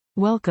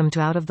Welcome to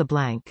Out of the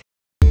Blank.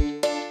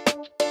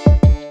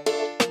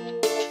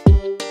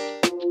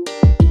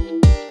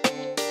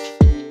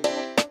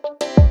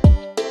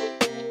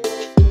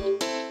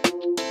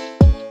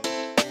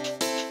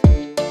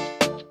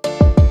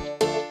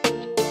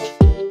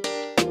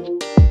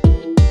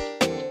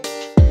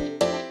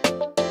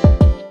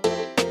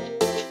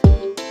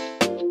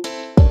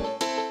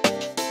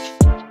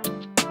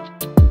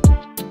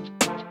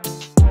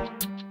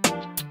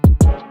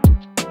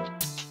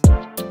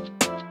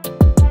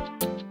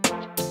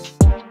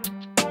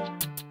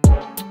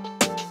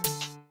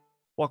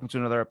 Welcome to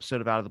another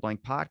episode of Out of the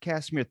Blank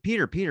podcast. I'm here with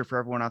Peter. Peter, for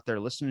everyone out there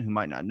listening who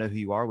might not know who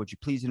you are, would you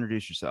please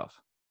introduce yourself?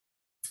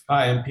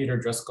 Hi, I'm Peter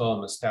Driscoll.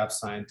 I'm a staff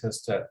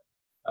scientist at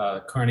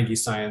Carnegie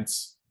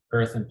Science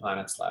Earth and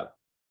Planets Lab.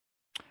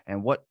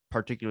 And what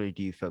particularly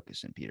do you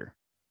focus in, Peter?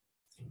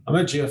 I'm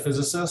a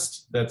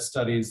geophysicist that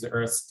studies the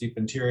Earth's deep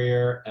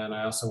interior, and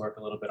I also work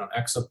a little bit on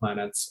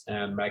exoplanets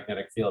and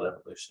magnetic field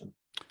evolution.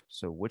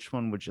 So which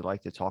one would you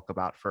like to talk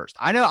about first?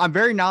 I know I'm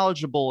very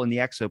knowledgeable in the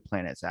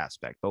exoplanets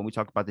aspect, but when we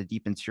talk about the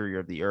deep interior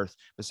of the Earth,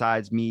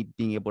 besides me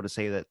being able to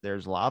say that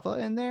there's lava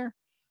in there,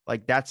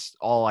 like that's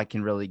all I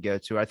can really go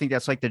to. I think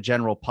that's like the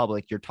general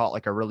public. You're taught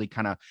like a really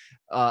kind of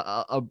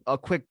a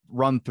quick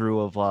run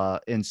through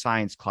of in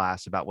science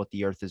class about what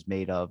the Earth is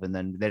made of, and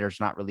then there's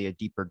not really a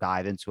deeper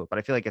dive into it. But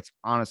I feel like it's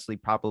honestly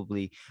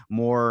probably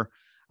more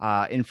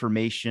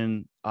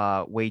information,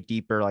 way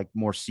deeper, like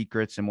more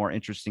secrets and more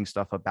interesting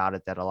stuff about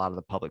it that a lot of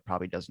the public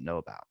probably doesn't know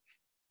about.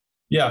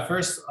 Yeah,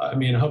 first, I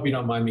hope you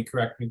don't mind me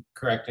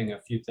correcting a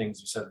few things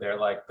you said there.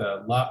 Like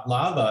the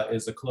lava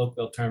is a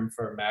colloquial term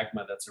for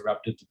magma that's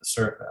erupted to the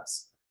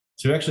surface.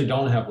 So we actually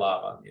don't have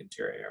lava in the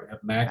interior. We have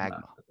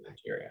magma in the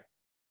interior.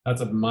 That's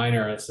a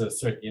minor. It's a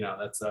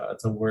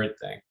that's a word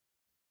thing.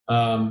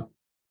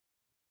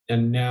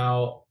 And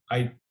now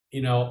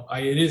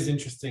it is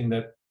interesting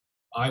that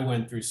I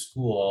went through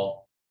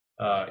school,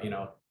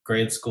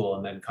 grade school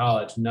and then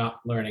college,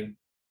 not learning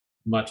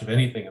much of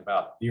anything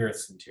about the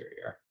Earth's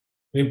interior.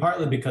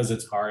 Partly because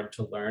it's hard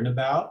to learn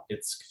about.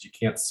 It's because you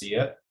can't see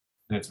it,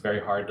 and it's very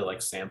hard to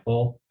like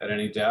sample at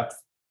any depth.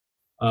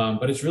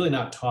 But it's really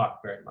not taught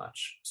very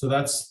much. So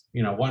that's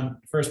one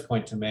first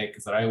point to make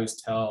is that I always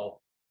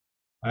tell,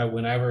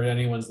 whenever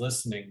anyone's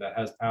listening that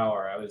has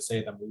power, I would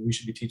say that we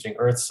should be teaching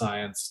Earth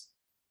science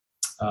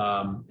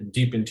and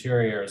deep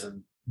interiors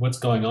and what's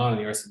going on in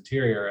the Earth's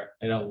interior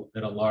at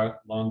a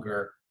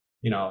longer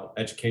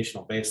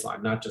educational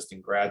baseline, not just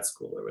in grad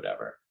school or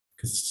whatever.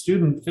 Because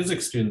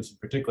physics students in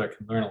particular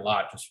can learn a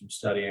lot just from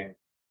studying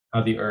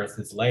how the Earth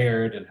is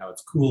layered and how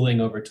it's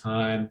cooling over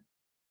time.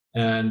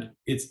 And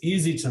it's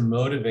easy to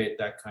motivate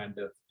that kind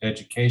of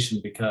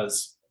education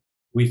because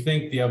we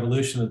think the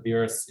evolution of the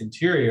Earth's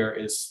interior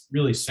is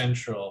really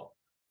central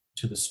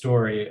to the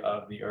story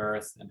of the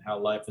Earth and how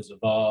life has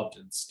evolved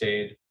and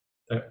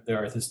the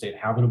Earth has stayed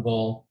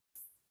habitable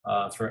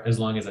for as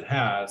long as it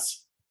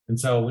has. And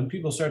so when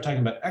people start talking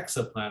about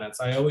exoplanets,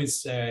 I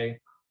always say,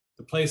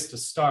 the place to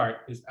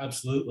start is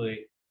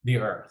absolutely the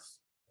Earth.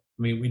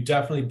 We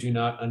definitely do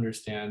not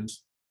understand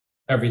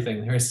everything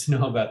there is to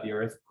know about the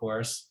Earth, of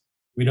course.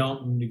 We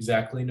don't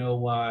exactly know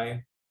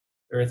why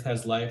Earth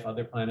has life,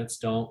 other planets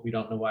don't. We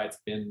don't know why it's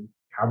been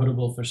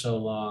habitable for so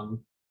long.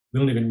 We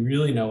don't even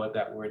really know what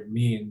that word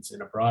means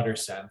in a broader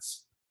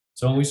sense.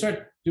 So when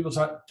people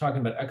start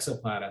talking about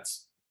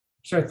exoplanets,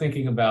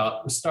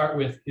 we start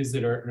with, is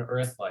it an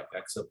Earth-like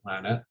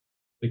exoplanet?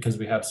 Because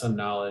we have some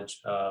knowledge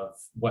of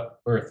what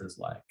Earth is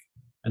like.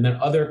 And then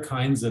other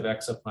kinds of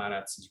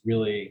exoplanets is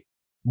really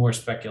more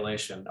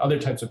speculation. Other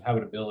types of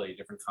habitability,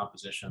 different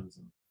compositions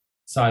and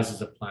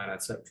sizes of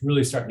planets that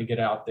really starting to get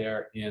out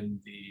there in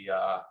the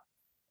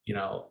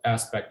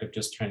aspect of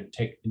just trying to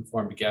take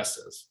informed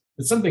guesses.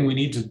 It's something we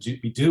need to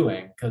be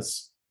doing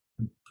because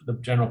the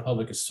general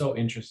public is so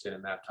interested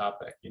in that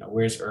topic.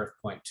 Where's Earth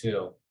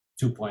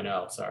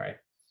 2.0, sorry.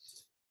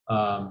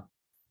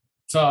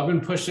 So I've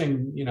been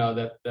pushing,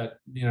 that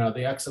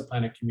the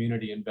exoplanet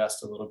community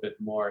invest a little bit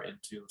more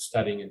into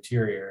studying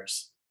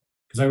interiors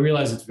because I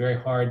realize it's very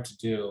hard to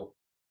do,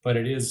 but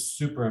it is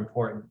super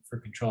important for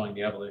controlling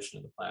the evolution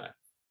of the planet.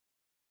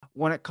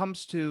 When it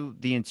comes to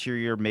the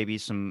interior, maybe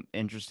some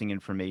interesting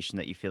information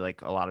that you feel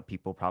like a lot of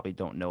people probably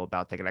don't know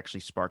about that could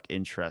actually spark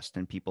interest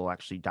in people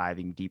actually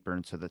diving deeper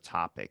into the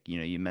topic.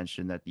 You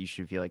mentioned that you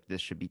should feel like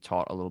this should be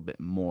taught a little bit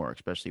more,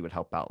 especially would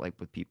help out like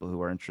with people who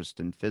are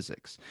interested in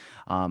physics.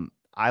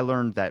 I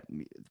learned that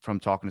from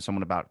talking to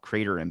someone about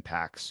crater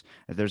impacts,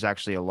 that there's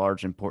actually a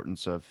large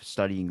importance of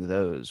studying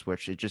those,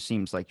 which it just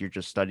seems like you're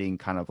just studying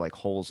kind of like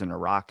holes in a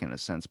rock in a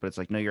sense, but it's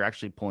like, no, you're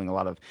actually pulling a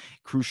lot of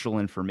crucial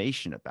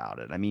information about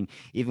it.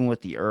 Even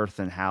with the Earth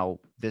and how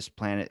this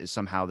planet is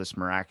somehow this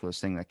miraculous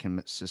thing that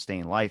can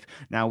sustain life.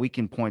 Now we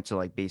can point to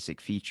like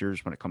basic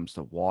features when it comes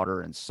to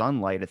water and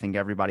sunlight. I think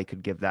everybody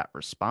could give that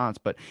response,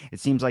 but it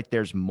seems like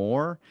there's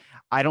more.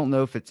 I don't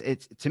know if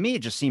it's to me,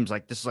 it just seems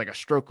like this is like a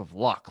stroke of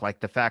luck.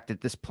 Like the fact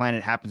that this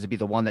planet happens to be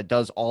the one that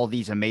does all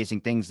these amazing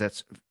things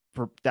that's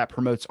that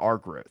promotes our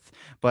growth.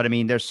 But I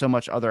mean, there's so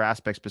much other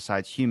aspects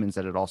besides humans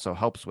that it also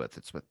helps with.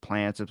 It's with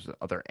plants, it's with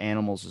other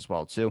animals as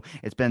well too.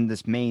 It's been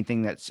this main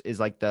thing that's is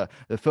like the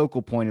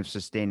focal point of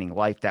sustaining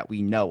life that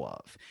we know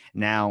of.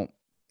 Now,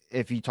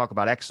 if you talk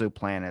about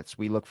exoplanets,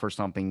 we look for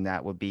something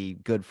that would be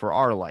good for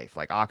our life,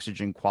 like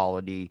oxygen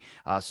quality,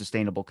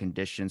 sustainable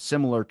conditions,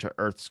 similar to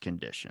Earth's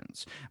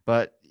conditions.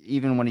 But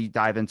even when you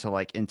dive into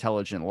like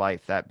intelligent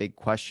life, that big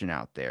question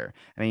out there,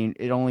 I mean,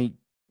 it only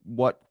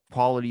what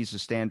qualities or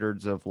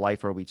standards of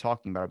life are we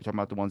talking about? Are we talking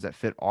about the ones that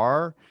fit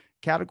our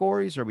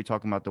categories? Or are we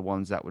talking about the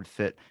ones that would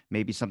fit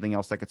maybe something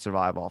else that could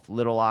survive off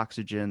little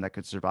oxygen, that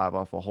could survive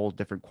off a whole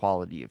different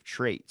quality of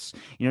traits?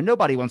 You know,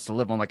 nobody wants to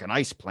live on like an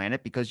ice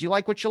planet because you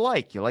like what you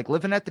like. You like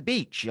living at the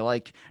beach. You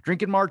like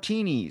drinking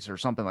martinis or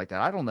something like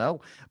that. I don't know.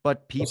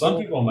 But Well, some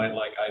people, people might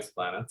like ice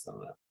planets. I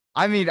don't know.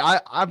 I mean,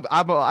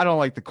 I don't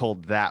like the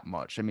cold that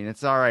much. I mean,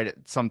 it's all right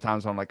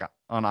sometimes on like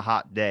on a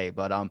hot day,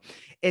 but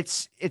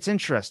it's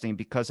interesting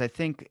because I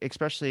think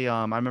especially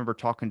I remember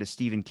talking to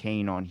Stephen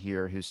Kane on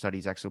here who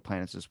studies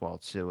exoplanets as well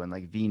too, and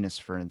like Venus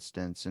for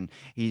instance, and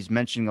he's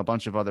mentioning a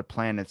bunch of other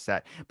planets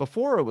that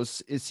before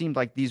it seemed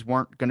like these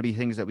weren't going to be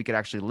things that we could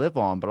actually live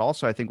on, but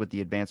also I think with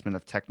the advancement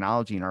of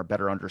technology and our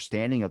better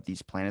understanding of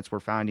these planets, we're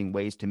finding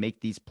ways to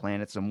make these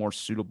planets a more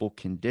suitable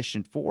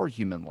condition for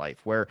human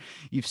life, where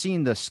you've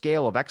seen the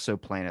scale of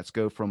exoplanets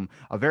go from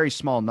a very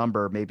small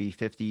number, maybe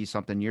 50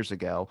 something years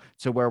ago,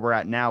 to where we're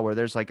at now, where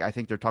there's like, I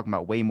think they're talking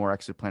about way more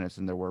exoplanets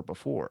than there were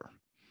before.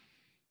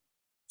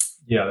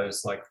 Yeah,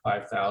 there's like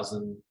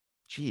 5,000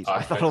 Jeez,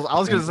 objects I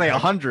was going within to say the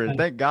 100.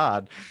 Thank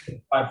God.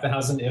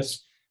 5,000-ish.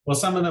 Well,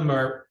 some of them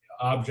are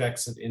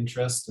objects of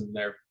interest, and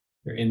they're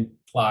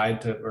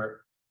implied to,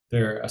 or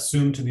they're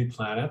assumed to be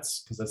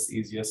planets because that's the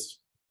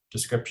easiest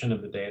description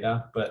of the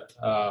data. But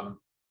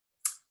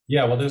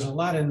yeah, well, there's a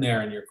lot in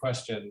there in your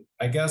question.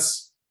 I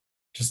guess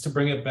just to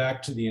bring it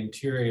back to the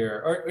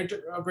interior, or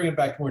I'll bring it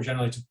back more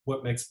generally to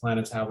what makes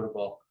planets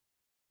habitable.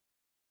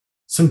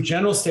 Some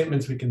general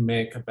statements we can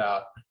make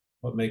about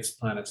what makes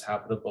planets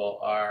habitable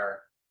are,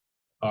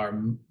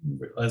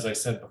 as I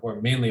said before,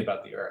 mainly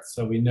about the Earth.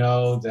 So we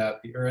know that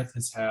the Earth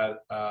has had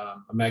a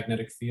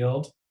magnetic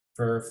field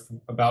for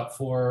about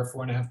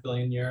 4.5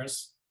 billion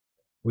years.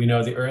 We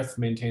know the Earth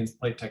maintains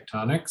plate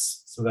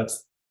tectonics, so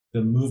that's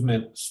the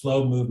movement,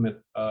 slow movement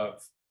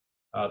of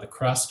the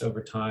crust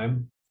over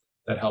time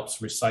that helps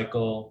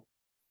recycle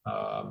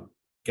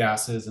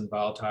gases and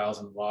volatiles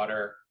and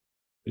water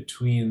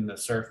between the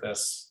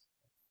surface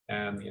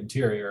and the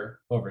interior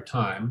over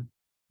time,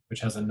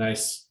 which has a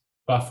nice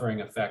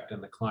buffering effect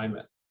in the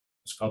climate.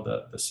 It's called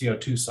the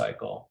CO2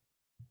 cycle.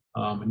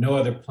 No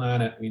other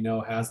planet we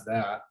know has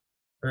that.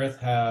 Earth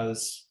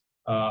has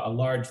a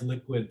large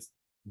liquid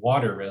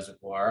water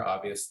reservoir,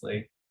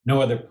 obviously.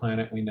 No other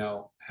planet we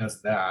know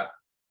has that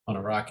on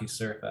a rocky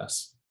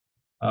surface.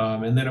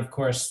 And then, of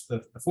course,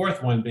 the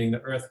fourth one being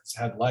the Earth has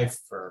had life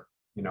for,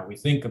 we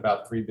think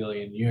about 3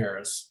 billion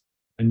years,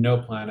 and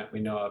no planet we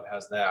know of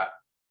has that.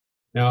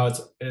 Now,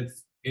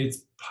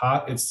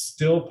 it's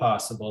still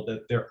possible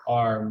that there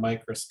are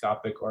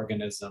microscopic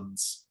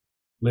organisms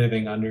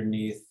living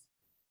underneath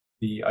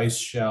the ice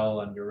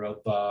shell on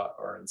Europa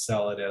or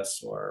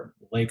Enceladus or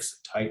lakes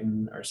of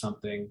Titan or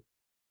something,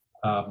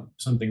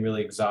 something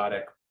really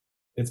exotic.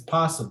 It's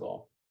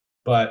possible,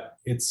 but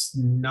that's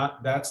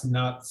not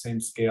the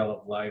same scale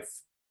of life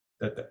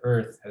that the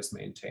Earth has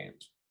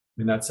maintained. I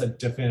mean, that's a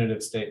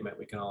definitive statement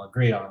we can all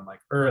agree on.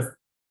 Like, Earth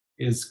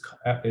is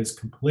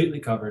completely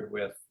covered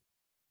with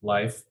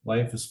life.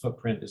 Life's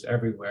footprint is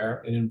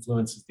everywhere. It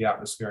influences the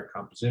atmospheric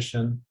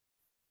composition.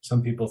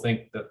 Some people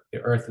think that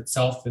the Earth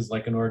itself is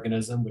like an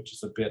organism, which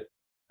is a bit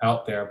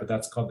out there, but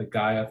that's called the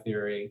Gaia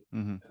theory.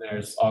 Hmm. And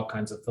there's all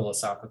kinds of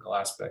philosophical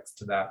aspects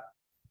to that.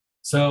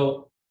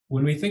 So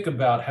when we think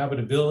about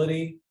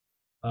habitability,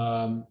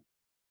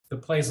 the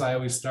place I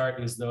always start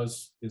is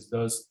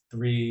those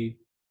three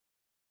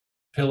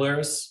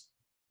pillars,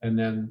 and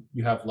then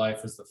you have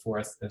life as the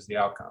fourth as the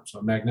outcome. So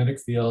a magnetic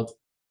field,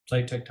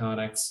 plate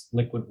tectonics,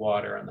 liquid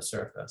water on the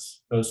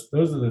surface. Those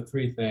are the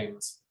three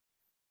things.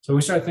 So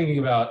we start thinking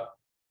about,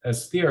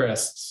 as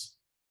theorists,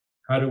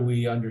 how do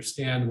we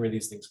understand where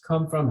these things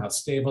come from, how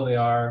stable they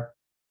are?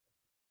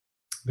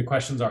 The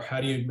questions are,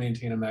 how do you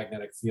maintain a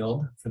magnetic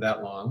field for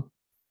that long?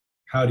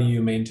 How do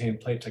you maintain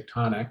plate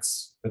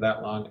tectonics for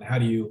that long? And how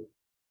do you,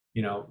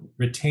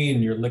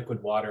 retain your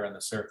liquid water on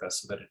the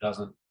surface so that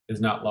is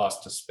not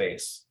lost to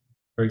space?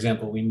 For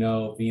example, we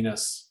know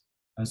Venus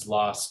has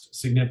lost a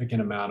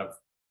significant amount of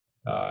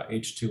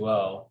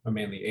H2O, or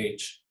mainly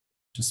H,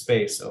 to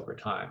space over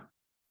time.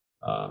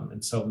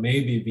 And so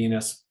maybe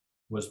Venus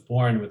was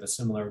born with a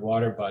similar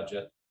water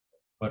budget,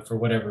 but for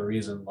whatever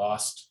reason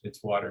lost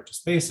its water to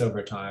space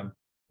over time.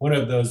 One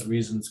of those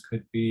reasons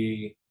could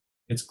be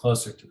it's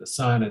closer to the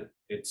sun,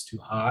 it's too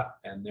hot,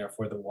 and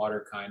therefore the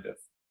water kind of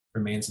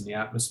remains in the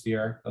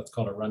atmosphere. That's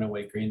called a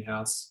runaway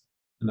greenhouse.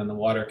 And then the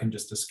water can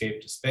just escape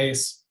to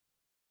space,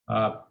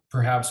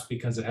 perhaps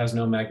because it has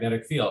no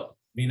magnetic field.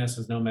 Venus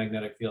has no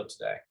magnetic field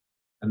today.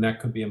 And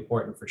that could be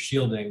important for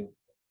shielding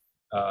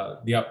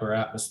the upper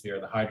atmosphere,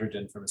 the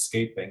hydrogen from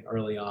escaping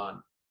early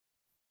on.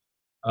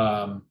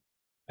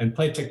 And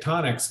plate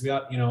tectonics,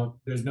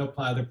 there's no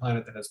other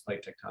planet that has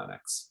plate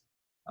tectonics.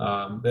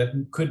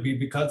 That could be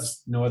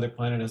because no other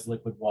planet has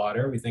liquid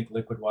water. We think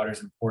liquid water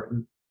is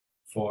important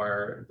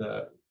for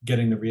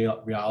getting the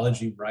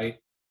rheology right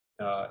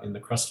in the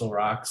crustal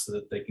rocks so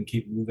that they can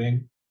keep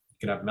moving. You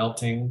can have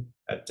melting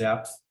at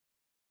depth,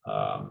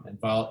 and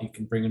you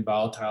can bring in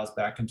volatiles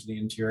back into the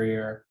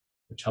interior,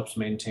 which helps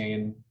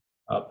maintain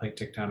plate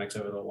tectonics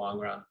over the long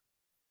run.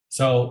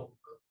 So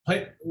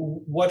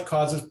what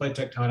causes plate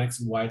tectonics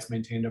and why it's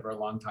maintained over a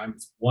long time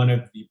is one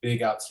of the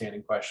big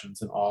outstanding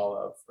questions in all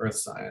of Earth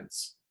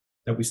science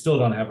that we still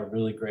don't have a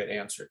really great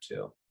answer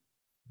to.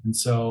 And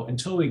so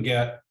until we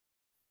get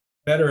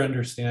better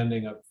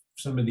understanding of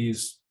some of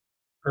these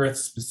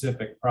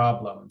Earth-specific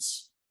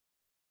problems,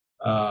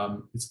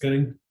 it's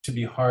going to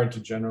be hard to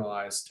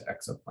generalize to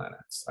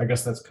exoplanets. I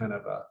guess that's kind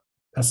of a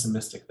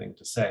pessimistic thing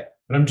to say,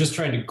 but I'm just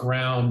trying to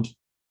ground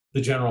the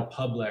general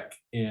public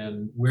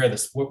in where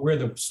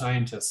the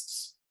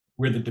scientists,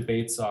 where the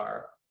debates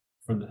are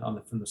from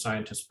the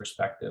scientist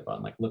perspective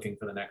on like looking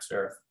for the next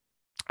Earth.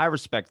 I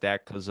respect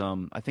that because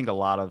I think a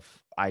lot of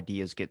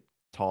ideas get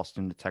tossed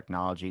into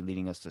technology,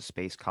 leading us to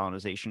space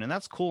colonization, and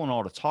that's cool and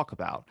all to talk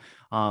about.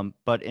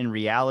 But in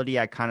reality,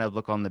 I kind of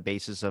look on the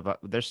basis of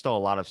there's still a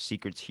lot of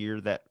secrets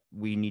here that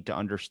we need to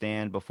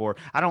understand before.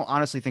 I don't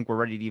honestly think we're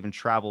ready to even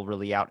travel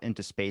really out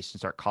into space and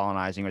start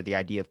colonizing, or the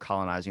idea of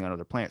colonizing on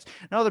other planets.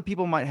 Now, other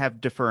people might have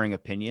differing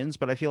opinions,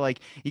 but I feel like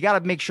you got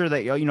to make sure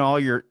that all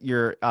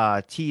your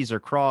T's are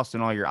crossed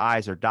and all your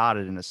I's are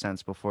dotted in a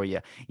sense before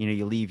you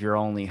leave your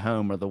only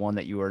home, or the one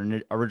that you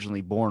were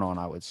originally born on,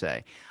 I would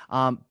say.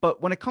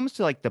 But when it comes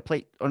to like the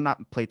plate, or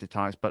not plate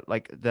tectonics, but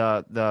like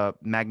the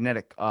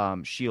magnetic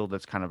shield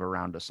that's kind of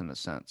around us in a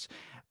sense,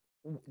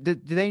 do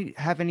they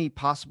have any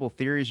possible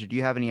theories, or do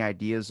you have any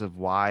ideas of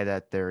why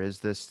that there is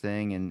this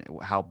thing and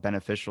how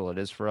beneficial it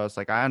is for us?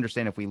 Like, I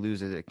understand if we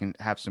lose it, it can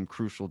have some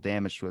crucial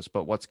damage to us,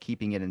 but what's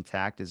keeping it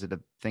intact? Is it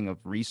a thing of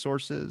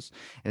resources?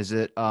 Is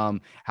it, how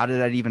did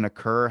that even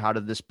occur? How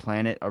did this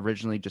planet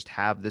originally just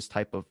have this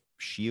type of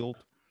shield?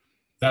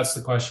 That's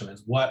the question,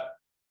 is well,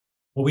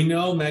 we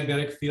know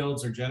magnetic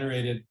fields are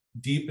generated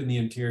deep in the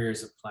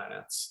interiors of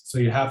planets. So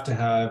you have to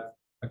have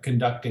a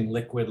conducting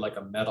liquid like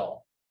a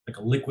metal, like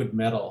a liquid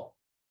metal,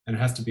 and it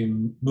has to be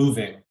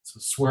moving, so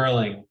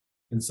swirling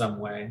in some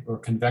way, or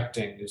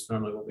convecting is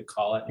normally what we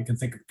call it. You can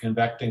think of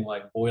convecting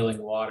like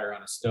boiling water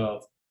on a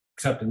stove,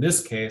 except in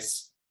this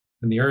case,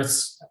 in the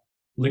Earth's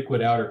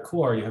liquid outer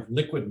core, you have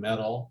liquid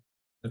metal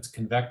that's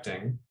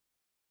convecting.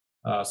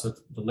 So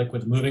the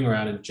liquid's moving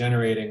around and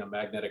generating a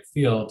magnetic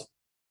field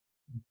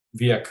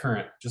via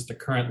current, just a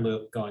current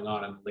loop going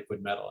on in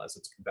liquid metal as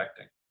it's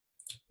convecting.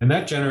 And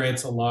that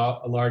generates a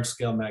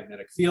large-scale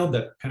magnetic field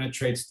that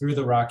penetrates through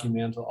the rocky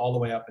mantle all the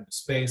way up into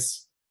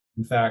space.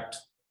 In fact,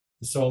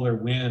 the solar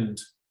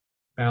wind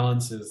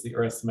balances the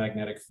Earth's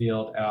magnetic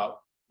field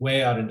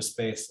way out into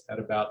space at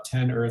about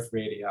 10 Earth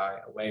radii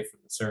away from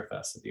the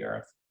surface of the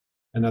Earth.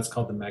 And that's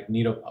called the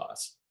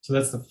magnetopause. So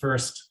that's the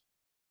first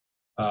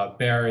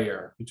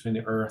barrier between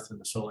the Earth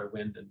and the solar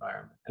wind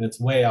environment. And it's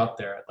way out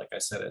there, like I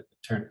said, at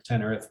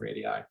 10 Earth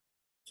radii.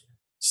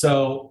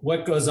 So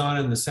what goes on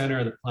in the center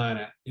of the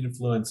planet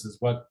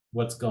influences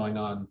what's going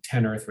on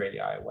 10 Earth radii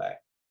away,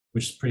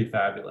 which is pretty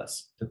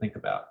fabulous to think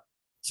about.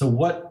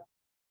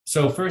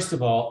 So first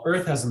of all,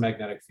 Earth has a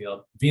magnetic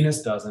field.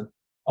 Venus doesn't.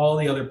 All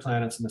the other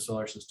planets in the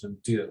solar system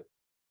do,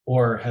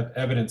 or have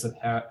evidence of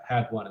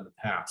had one in the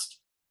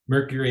past.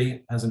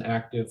 Mercury has an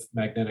active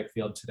magnetic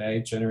field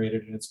today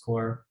generated in its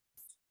core.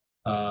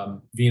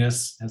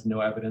 Venus has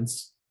no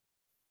evidence.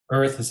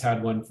 Earth has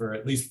had one for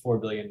at least 4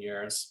 billion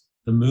years.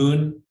 The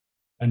Moon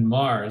and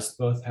Mars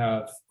both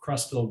have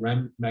crustal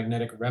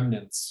magnetic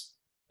remnants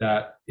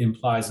that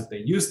implies that they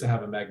used to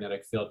have a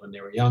magnetic field when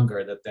they were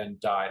younger that then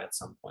died at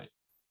some point,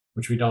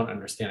 which we don't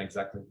understand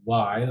exactly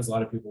why. There's a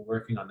lot of people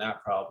working on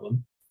that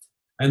problem.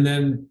 And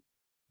then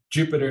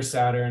Jupiter,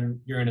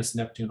 Saturn, Uranus,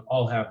 Neptune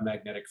all have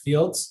magnetic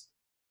fields,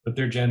 but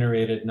they're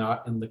generated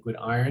not in liquid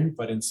iron,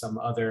 but in some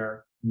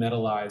other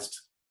metallized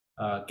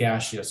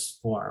gaseous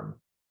form.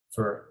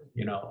 For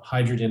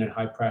hydrogen at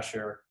high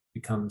pressure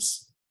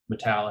becomes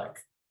metallic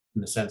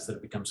in the sense that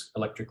it becomes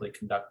electrically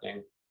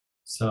conducting.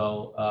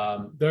 So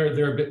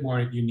they're a bit more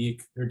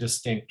unique. They're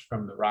distinct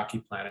from the rocky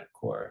planet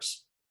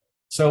cores.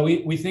 So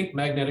we think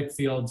magnetic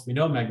fields, we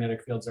know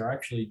magnetic fields are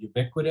actually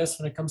ubiquitous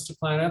when it comes to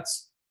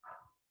planets.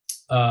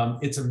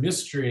 It's a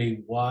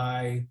mystery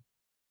why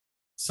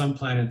some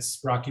planets,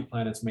 rocky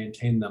planets,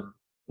 maintain them,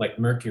 like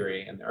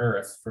Mercury and the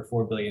Earth, for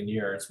 4 billion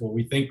years. Well,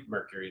 we think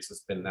Mercury's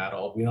has been that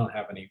old. We don't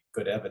have any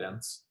good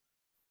evidence.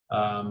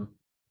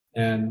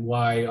 And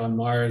why on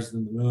Mars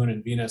and the Moon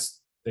and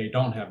Venus, they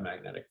don't have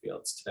magnetic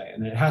fields today.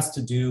 And it has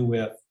to do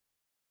with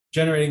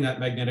generating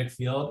that magnetic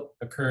field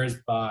occurs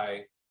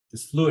by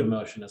this fluid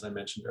motion, as I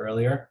mentioned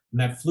earlier. And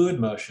that fluid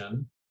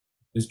motion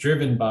is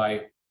driven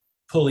by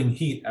pulling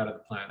heat out of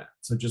the planet.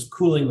 So just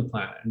cooling the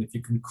planet. And if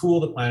you can cool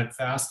the planet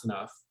fast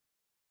enough,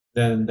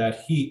 then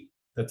that heat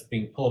that's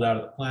being pulled out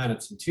of the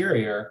planet's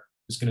interior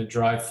is going to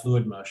drive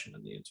fluid motion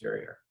in the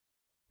interior.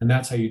 And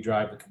that's how you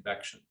drive the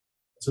convection.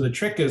 So the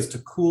trick is to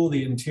cool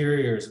the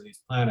interiors of these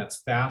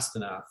planets fast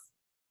enough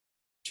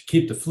to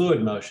keep the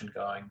fluid motion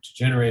going to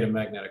generate a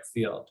magnetic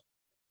field.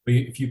 But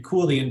if you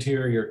cool the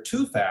interior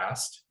too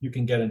fast, you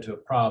can get into a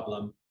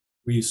problem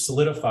where you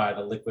solidify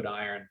the liquid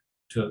iron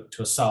to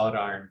a solid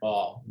iron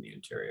ball in the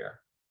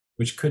interior,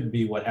 which could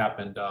be what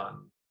happened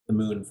on the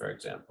moon, for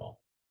example.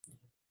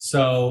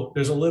 So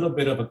there's a little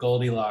bit of a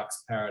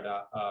Goldilocks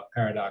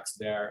paradox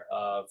there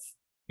of,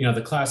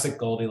 the classic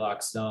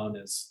Goldilocks zone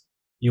is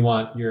you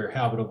want your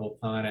habitable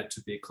planet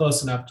to be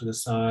close enough to the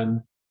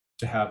sun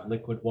to have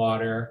liquid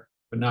water,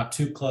 but not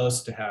too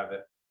close to have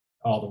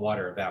all the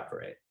water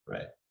evaporate,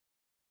 right?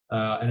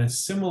 And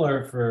it's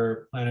similar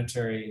for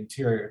planetary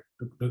interior,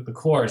 the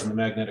cores and the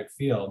magnetic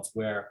fields,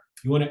 where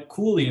you want to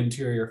cool the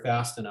interior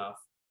fast enough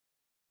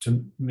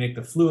to make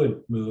the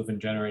fluid move and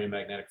generate a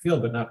magnetic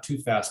field, but not too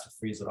fast to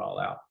freeze it all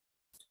out.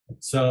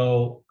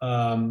 So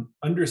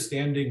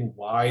understanding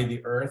why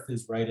the Earth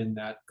is right in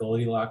that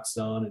Goldilocks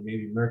zone and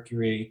maybe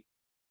Mercury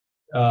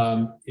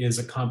is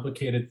a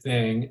complicated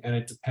thing. And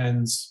it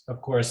depends, of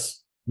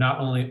course, not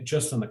only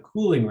just on the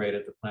cooling rate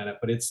of the planet,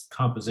 but its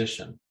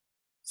composition.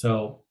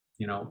 So,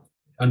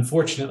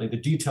 unfortunately, the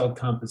detailed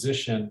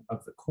composition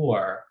of the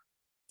core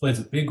plays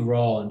a big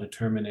role in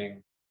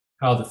determining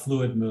how the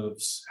fluid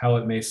moves,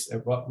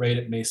 at what rate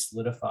it may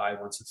solidify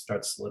once it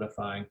starts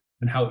solidifying,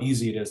 and how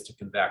easy it is to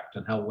convect,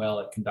 and how well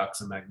it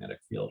conducts a magnetic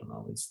field, and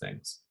all these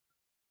things.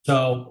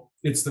 So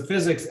it's the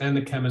physics and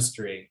the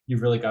chemistry.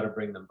 You've really got to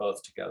bring them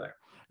both together.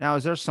 Now,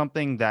 is there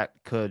something that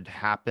could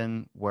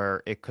happen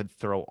where it could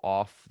throw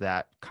off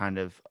that kind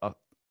of,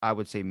 I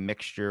would say,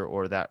 mixture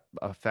or that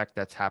effect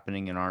that's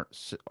happening in our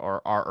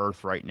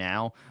Earth right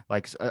now?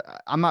 Like,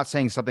 I'm not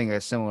saying something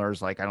as similar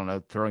as, like, I don't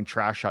know, throwing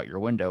trash out your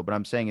window, but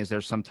I'm saying, is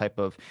there some type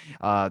of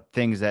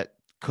things that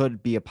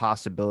could be a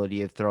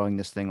possibility of throwing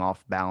this thing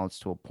off balance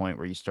to a point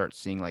where you start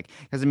seeing, like,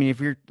 because I mean,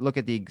 if you look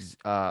at the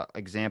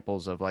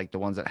examples of like the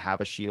ones that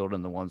have a shield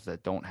and the ones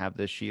that don't have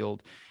this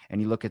shield,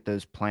 and you look at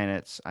those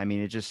planets, I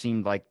mean, it just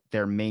seemed like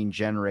their main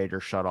generator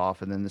shut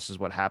off, and then this is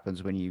what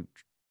happens when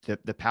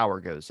the power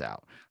goes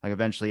out. Like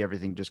eventually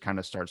everything just kind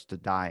of starts to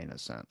die in a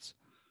sense.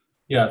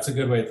 Yeah, it's a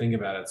good way to think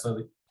about it.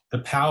 So the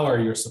power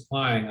you're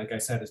supplying, like I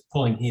said, is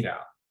pulling heat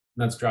out,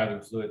 and that's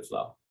driving fluid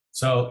flow.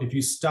 So if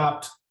you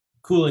stopped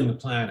cooling the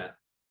planet,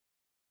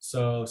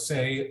 so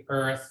say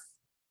Earth,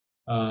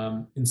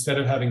 instead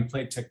of having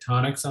plate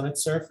tectonics on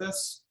its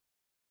surface,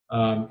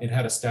 it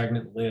had a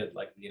stagnant lid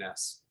like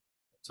Venus.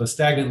 So a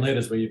stagnant lid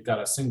is where you've got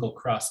a single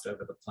crust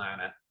over the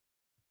planet,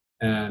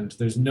 and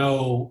there's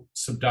no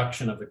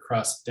subduction of the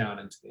crust down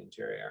into the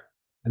interior.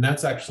 And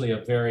that's actually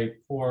a very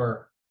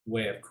poor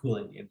way of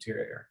cooling the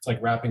interior. It's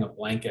like wrapping a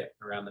blanket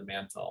around the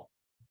mantle,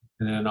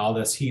 and then all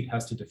this heat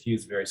has to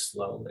diffuse very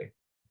slowly.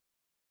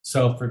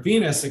 So for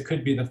Venus, it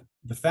could be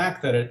the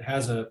fact that it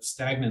has a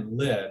stagnant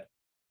lid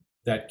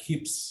that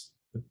keeps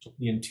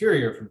the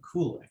interior from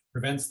cooling,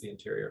 prevents the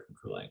interior from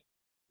cooling,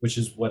 which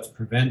is what's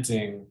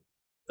preventing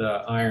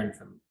the iron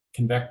from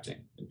convecting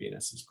in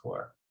Venus's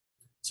core.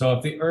 So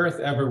if the Earth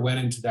ever went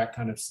into that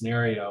kind of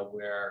scenario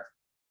where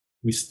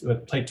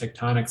plate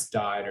tectonics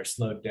died or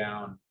slowed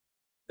down,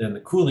 then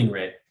the cooling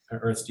rate of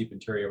Earth's deep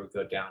interior would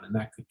go down, and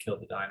that could kill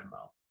the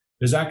dynamo.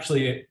 There's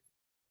actually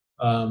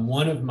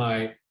one of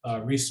my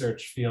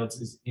research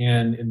fields is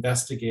in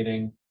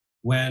investigating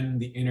when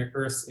the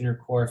Earth's inner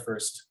core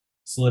first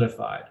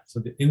solidified.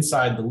 So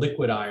inside the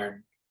liquid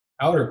iron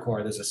outer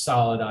core, there's a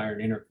solid iron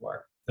inner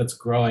core that's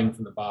growing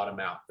from the bottom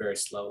out very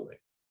slowly.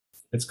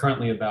 It's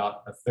currently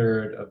about a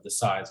third of the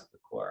size of the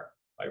core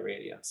by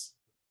radius.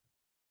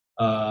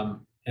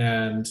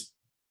 And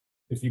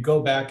if you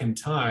go back in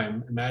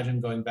time,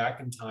 imagine going back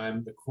in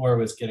time, the core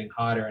was getting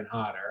hotter and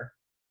hotter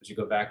as you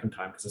go back in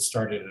time because it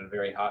started in a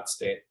very hot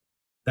state.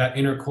 That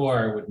inner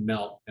core would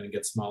melt and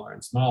get smaller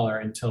and smaller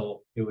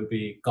until it would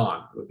be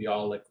gone. It would be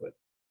all liquid.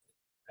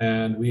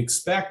 And we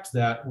expect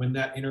that when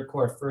that inner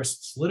core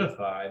first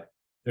solidified,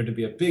 there to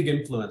be a big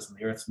influence on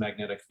the Earth's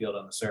magnetic field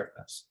on the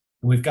surface.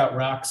 And we've got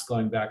rocks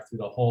going back through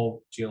the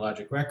whole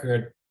geologic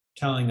record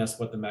telling us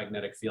what the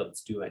magnetic field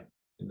is doing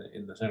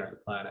in the center of the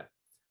planet.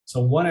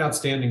 So one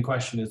outstanding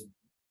question is,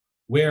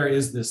 where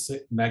is this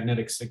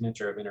magnetic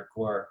signature of inner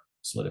core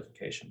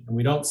solidification? And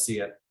we don't see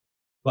it.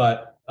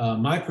 But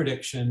my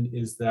prediction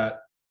is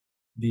that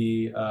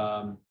the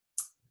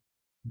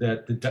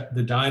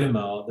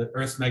dynamo, the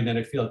Earth's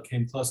magnetic field,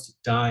 came close to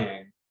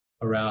dying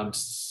around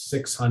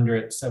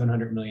 600,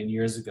 700 million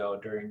years ago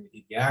during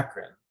the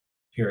Ediacaran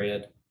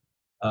period.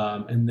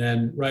 And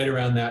then right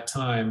around that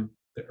time,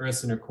 the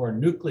Earth's inner core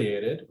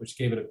nucleated, which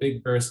gave it a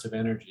big burst of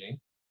energy.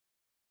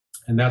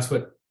 And that's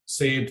what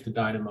saved the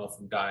dynamo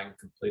from dying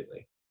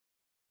completely.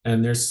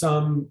 And there's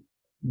some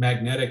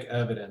magnetic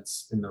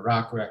evidence in the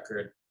rock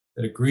record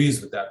that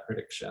agrees with that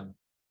prediction.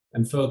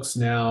 And folks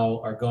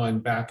now are going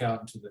back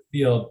out into the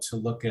field to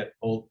look at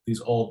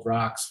these old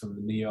rocks from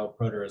the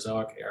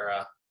Neo-Proterozoic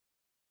era.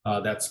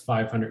 That's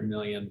 500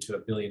 million to a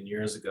billion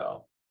years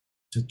ago.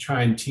 to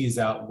try and tease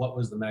out what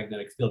was the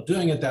magnetic field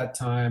doing at that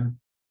time,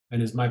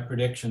 and is my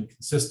prediction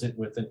consistent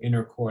with an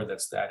inner core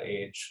that's that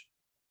age?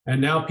 And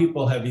now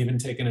people have even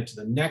taken it to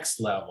the next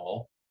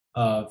level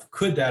of,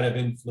 could that have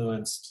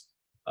influenced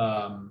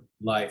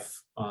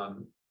life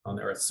on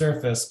the Earth's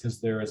surface?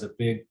 Because there was a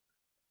big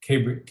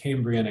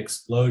Cambrian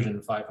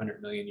explosion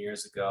 500 million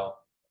years ago,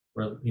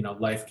 where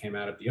life came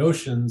out of the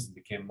oceans and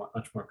became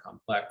much more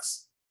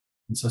complex.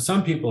 And so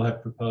some people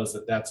have proposed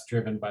that that's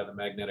driven by the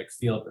magnetic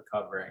field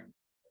recovering.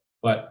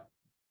 But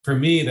for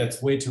me,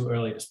 that's way too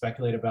early to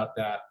speculate about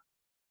that.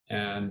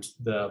 And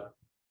the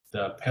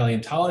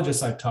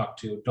paleontologists I've talked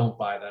to don't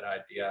buy that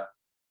idea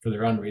for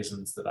their own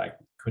reasons that I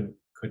couldn't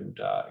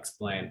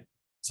explain.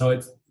 So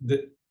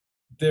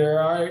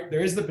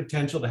there is the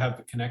potential to have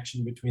the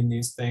connection between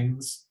these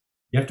things.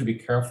 You have to be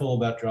careful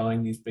about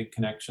drawing these big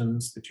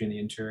connections between the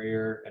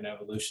interior and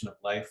evolution of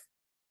life.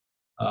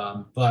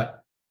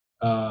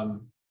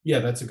 Yeah,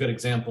 that's a good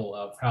example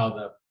of how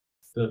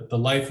the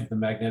life of the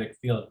magnetic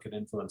field could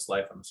influence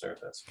life on the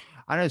surface.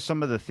 I know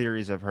some of the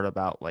theories I've heard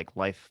about like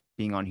life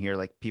being on here,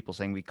 like people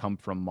saying we come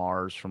from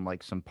Mars from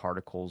like some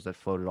particles that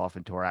floated off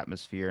into our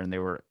atmosphere, and they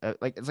were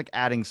like it's like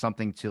adding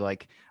something to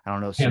like I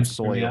don't know some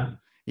soil. Panspermia.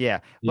 Yeah,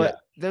 Yeah.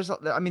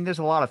 but I mean there's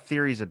a lot of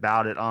theories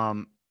about it.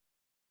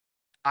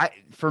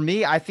 For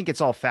me, I think it's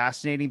all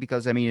fascinating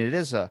because I mean it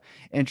is a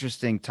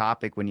interesting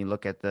topic when you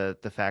look at the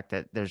fact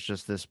that there's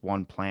just this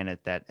one planet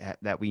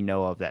that we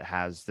know of that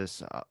has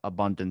this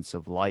abundance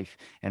of life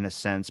in a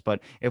sense.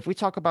 But if we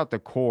talk about the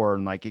core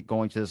and like it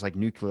going to this like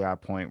nuclear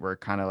point where it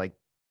kind of like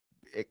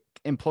it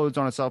implodes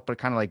on itself, but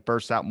kind of like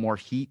bursts out more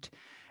heat.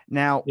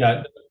 Now,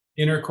 Yeah.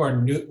 Inner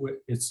core,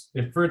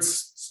 it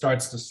first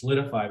starts to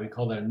solidify. We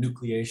call that a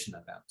nucleation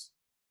event.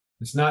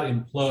 It's not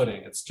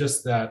imploding. It's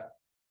just that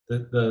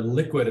the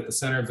liquid at the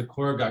center of the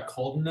core got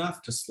cold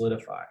enough to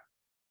solidify.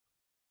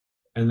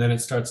 And then it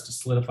starts to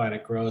solidify and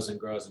it grows and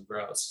grows and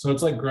grows. So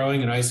it's like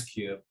growing an ice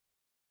cube.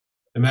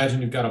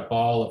 Imagine you've got a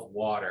ball of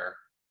water,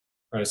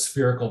 or a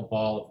spherical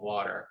ball of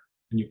water,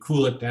 and you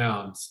cool it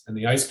down, and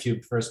the ice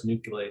cube first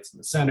nucleates in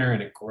the center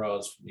and it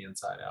grows from the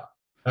inside out.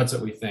 That's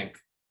what we think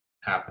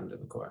happened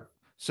in the core.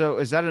 so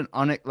is that an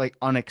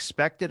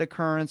unexpected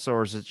occurrence,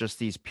 or is it just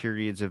these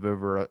periods of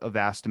over a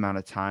vast amount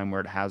of time where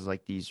it has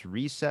like these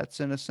resets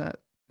in a sense?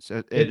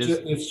 So it is.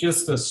 It's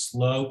just a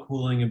slow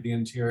cooling of the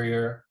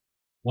interior.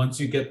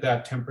 Once you get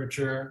that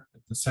temperature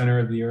at the center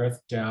of the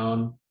Earth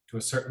down to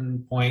a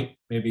certain point,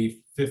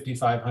 maybe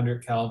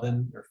 5,500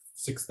 Kelvin or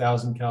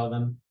 6,000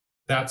 Kelvin,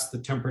 that's the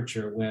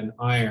temperature when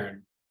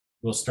iron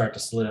will start to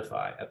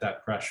solidify at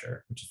that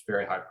pressure, which is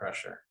very high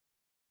pressure.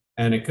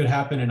 And it could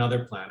happen in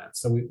other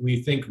planets. So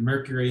we think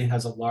Mercury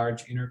has a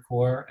large inner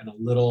core and a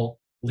little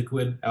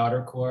liquid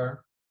outer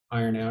core,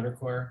 iron outer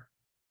core.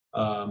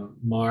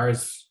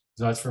 Mars,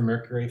 so that's for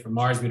Mercury. For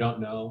Mars, we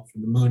don't know. For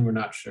the Moon, we're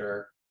not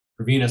sure.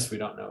 For Venus, we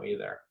don't know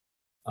either.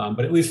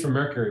 But at least for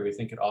Mercury, we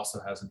think it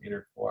also has an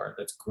inner core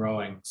that's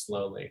growing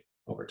slowly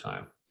over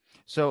time.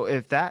 So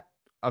if that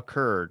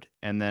occurred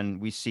and then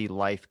we see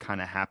life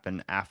kind of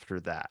happen after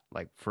that,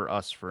 like for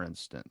us, for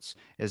instance,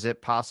 is it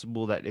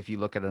possible that if you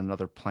look at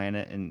another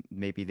planet and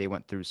maybe they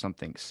went through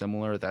something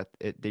similar that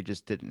they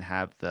just didn't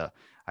have the,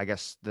 I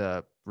guess,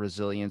 the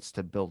resilience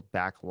to build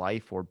back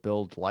life or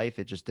build life?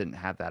 It just didn't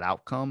have that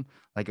outcome.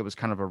 Like it was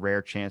kind of a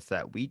rare chance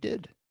that we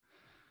did.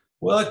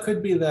 Well, it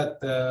could be that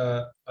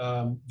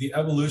the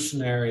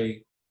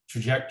evolutionary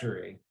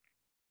trajectory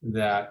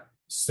that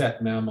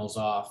set mammals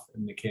off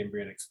in the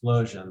Cambrian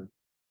explosion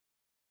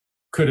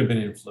could have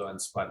been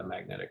influenced by the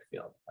magnetic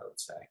field, I would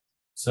say.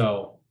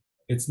 So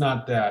it's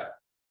not that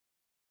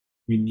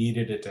we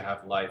needed it to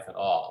have life at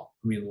all.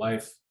 I mean,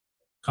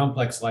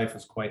 complex life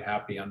was quite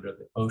happy under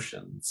the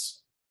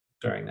oceans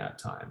during that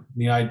time.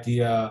 The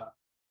idea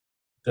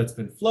that's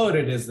been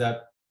floated is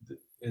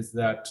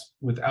that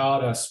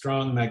without a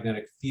strong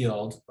magnetic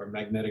field or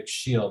magnetic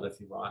shield, if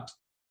you want,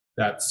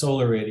 that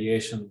solar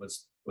radiation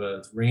was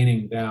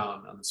raining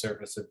down on the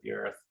surface of the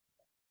Earth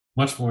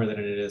much more than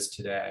it is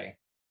today,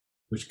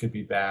 which could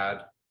be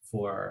bad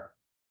for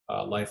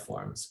life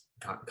forms,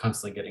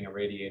 constantly getting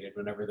irradiated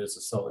whenever there's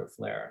a solar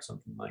flare or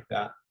something like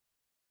that.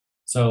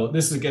 So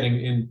this is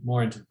getting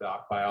more into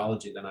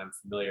biology than I'm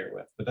familiar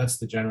with, but that's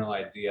the general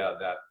idea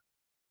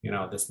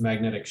that this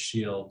magnetic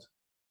shield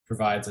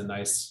provides a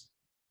nice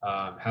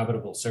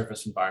habitable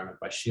surface environment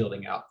by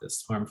shielding out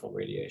this harmful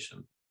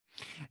radiation.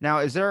 Now,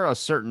 is there a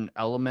certain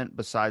element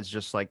besides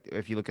just like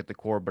if you look at the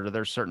core, but are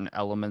there certain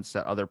elements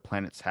that other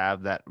planets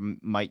have that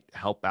might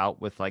help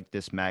out with like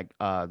this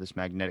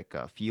magnetic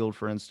field,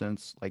 for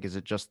instance? Like, is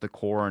it just the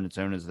core on its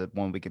own? Is that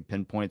one we can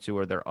pinpoint to?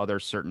 Or are there other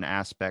certain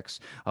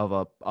aspects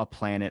of a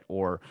planet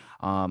or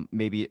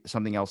maybe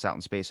something else out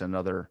in space,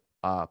 another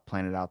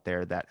planet out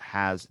there that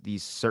has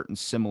these certain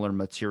similar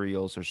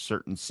materials or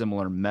certain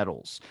similar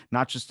metals,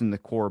 not just in the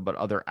core, but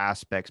other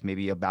aspects,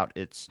 maybe about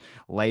its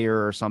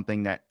layer or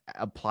something that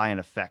apply an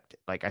effect?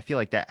 Like, I feel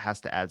like that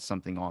has to add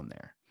something on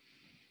there.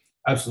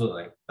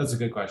 Absolutely. That's a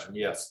good question.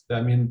 Yes.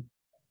 I mean,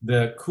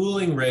 the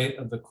cooling rate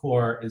of the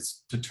core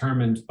is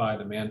determined by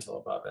the mantle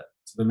above it.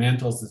 So the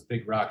mantle is this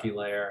big rocky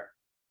layer.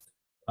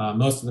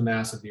 Most of the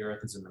mass of the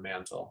Earth is in the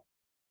mantle.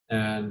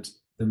 And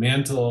the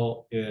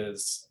mantle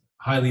is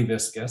highly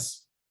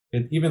viscous.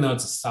 Even though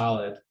it's a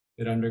solid,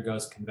 it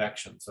undergoes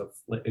convection. So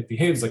it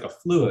behaves like a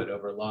fluid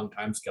over long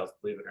timescales,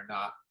 believe it or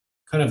not.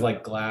 Kind of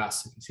like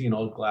glass. If you see an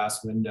old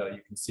glass window,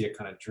 you can see it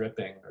kind of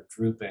dripping or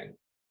drooping.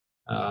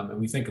 And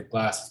we think of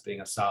glass as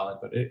being a solid,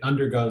 but it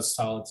undergoes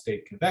solid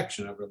state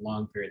convection over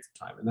long periods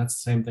of time. And that's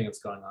the same thing that's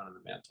going on in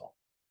the mantle.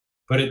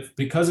 But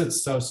because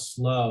it's so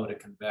slow to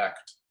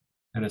convect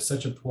and it's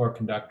such a poor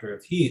conductor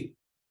of heat,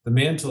 the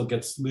mantle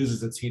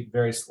loses its heat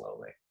very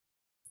slowly.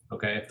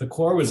 Okay, if the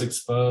core was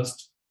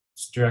exposed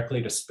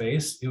directly to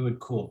space, it would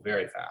cool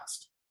very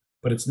fast.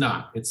 But it's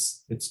not.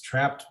 It's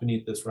trapped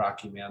beneath this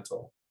rocky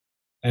mantle.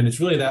 And it's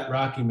really that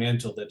rocky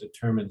mantle that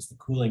determines the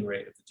cooling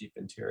rate of the deep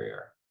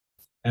interior.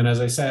 And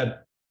as I said,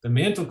 the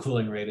mantle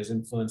cooling rate is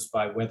influenced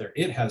by whether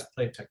it has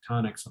plate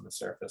tectonics on the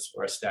surface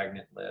or a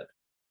stagnant lid.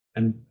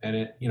 And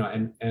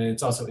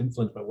it's also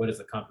influenced by what is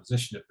the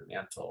composition of the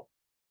mantle.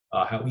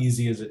 How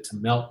easy is it to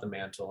melt the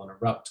mantle and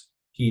erupt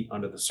heat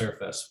onto the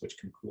surface, which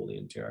can cool the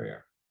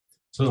interior.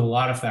 So there's a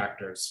lot of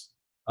factors.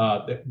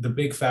 The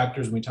big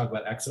factors when we talk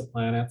about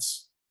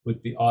exoplanets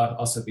would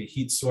also be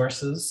heat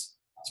sources.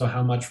 So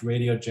how much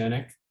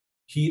radiogenic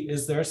heat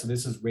is there? So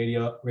this is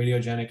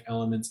radiogenic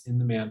elements in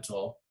the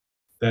mantle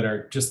that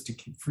are just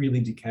freely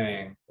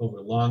decaying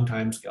over long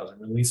time scales and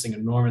releasing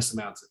enormous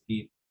amounts of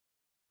heat,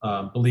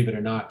 believe it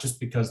or not, just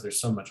because there's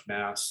so much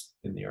mass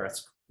in the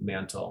Earth's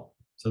mantle.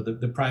 So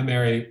the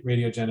primary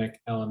radiogenic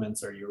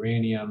elements are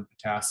uranium,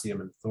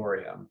 potassium, and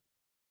thorium.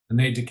 And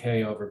they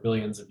decay over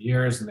billions of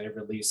years, and they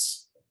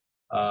release,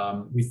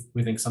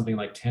 we think something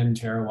like 10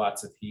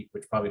 terawatts of heat,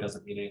 which probably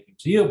doesn't mean anything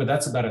to you, but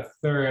that's about a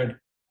third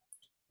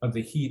of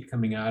the heat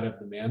coming out of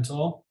the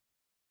mantle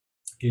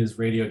is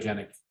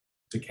radiogenic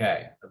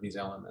decay of these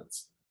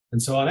elements.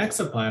 And so on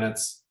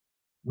exoplanets,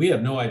 we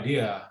have no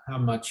idea how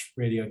much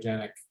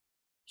radiogenic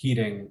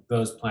heating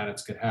those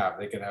planets could have.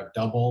 They could have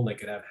double, they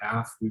could have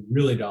half. We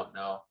really don't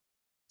know.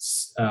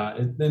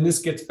 And then this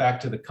gets back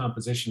to the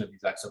composition of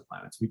these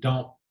exoplanets.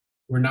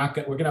 We're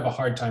going to have a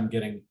hard time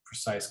getting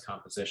precise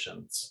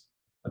compositions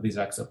of these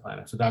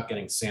exoplanets without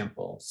getting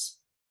samples.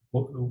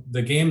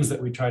 The games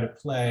that we try to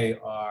play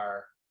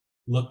are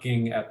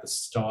looking at the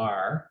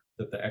star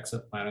that the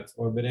exoplanet's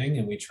orbiting,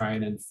 and we try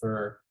and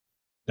infer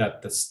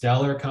that the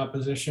stellar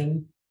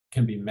composition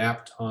can be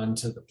mapped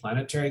onto the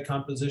planetary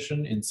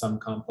composition in some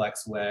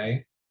complex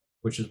way,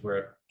 which is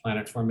where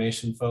planet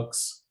formation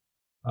folks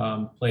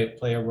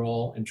play a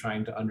role in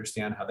trying to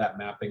understand how that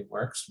mapping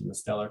works from the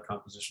stellar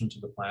composition to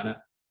the planet.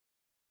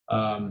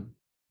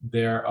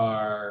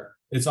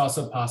 It's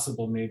also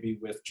possible maybe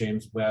with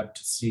James Webb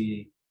to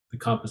see the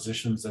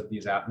compositions of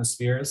these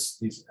atmospheres,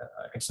 these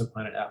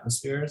exoplanet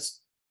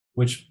atmospheres,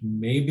 which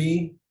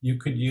maybe you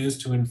could use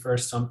to infer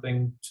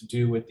something to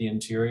do with the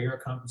interior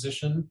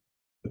composition.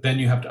 But then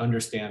you have to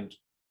understand,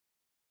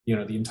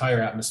 the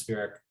entire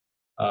atmospheric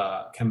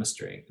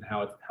chemistry and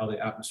how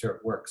the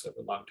atmosphere works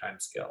over long time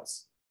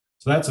scales.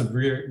 So that's a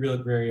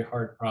really very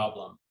hard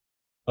problem.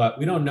 But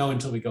we don't know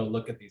until we go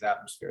look at these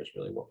atmospheres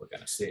really what we're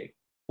going to see.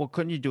 Well,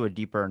 couldn't you do a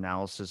deeper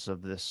analysis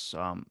of this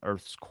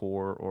Earth's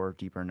core or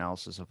deeper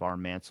analysis of our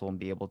mantle and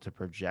be able to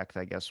project,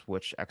 I guess,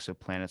 which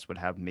exoplanets would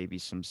have maybe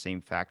some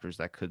same factors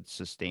that could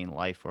sustain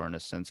life or in a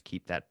sense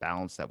keep that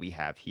balance that we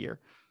have here?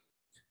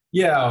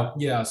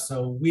 Yeah.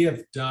 So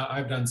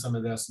I've done some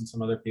of this and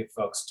some other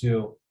folks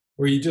too,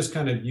 where you just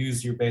kind of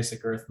use your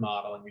basic Earth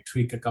model and you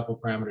tweak a couple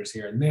parameters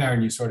here and there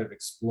and you sort of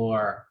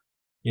explore,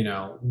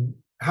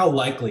 how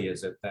likely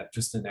is it that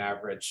just an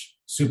average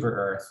super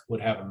Earth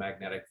would have a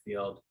magnetic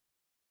field?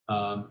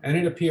 And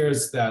it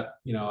appears that,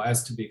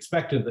 as to be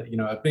expected, that,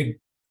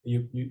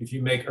 if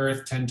you make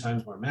Earth 10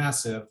 times more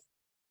massive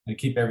and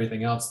keep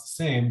everything else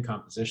the same,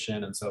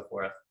 composition and so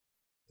forth,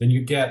 then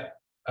you get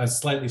a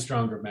slightly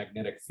stronger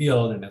magnetic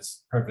field and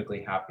it's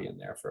perfectly happy in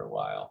there for a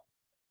while.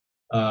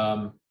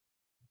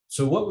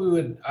 So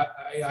what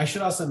I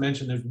should also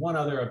mention, there's one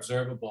other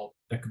observable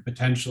that could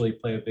potentially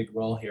play a big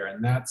role here,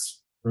 and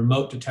that's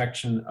remote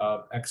detection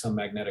of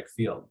exomagnetic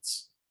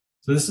fields.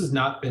 So this has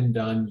not been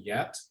done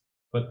yet,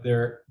 but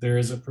there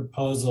are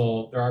proposed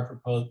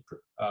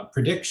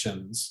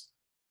predictions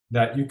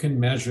that you can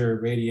measure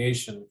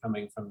radiation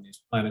coming from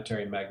these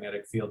planetary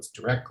magnetic fields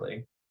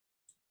directly.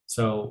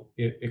 So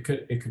it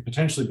could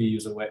potentially be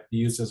used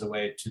as a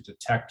way to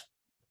detect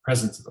the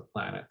presence of the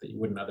planet that you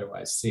wouldn't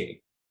otherwise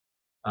see.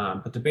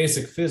 But the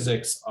basic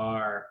physics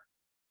are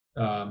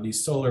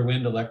these solar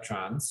wind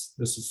electrons,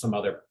 this is some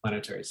other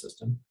planetary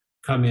system,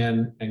 come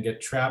in and get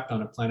trapped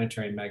on a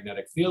planetary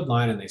magnetic field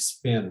line and they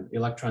spin. The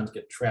electrons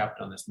get trapped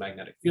on this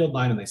magnetic field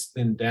line and they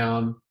spin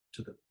down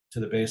to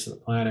the base of the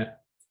planet.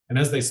 And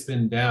as they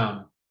spin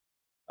down,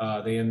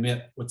 they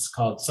emit what's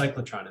called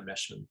cyclotron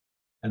emission.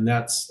 And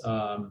that's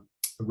a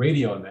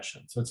radio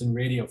emission. So it's in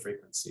radio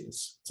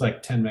frequencies. It's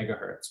like 10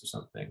 megahertz or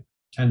something,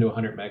 10 to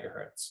 100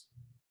 megahertz.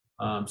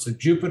 So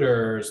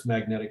Jupiter's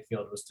magnetic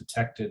field was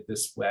detected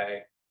this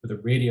way with a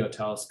radio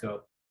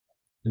telescope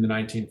in the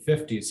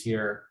 1950s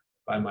here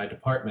by my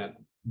department,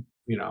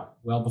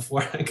 well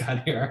before I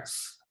got here.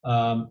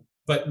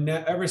 But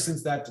ever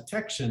since that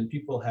detection,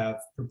 people have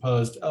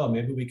proposed, oh,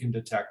 maybe we can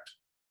detect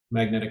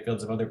magnetic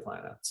fields of other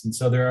planets. And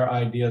so there are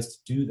ideas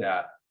to do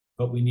that,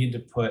 but we need to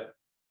put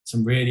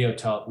some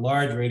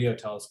large radio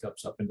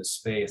telescopes up into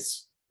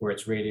space where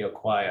it's radio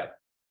quiet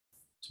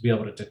to be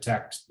able to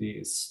detect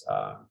these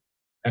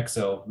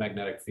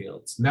exomagnetic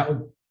fields. And that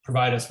would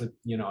provide us with,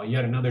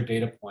 yet another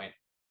data point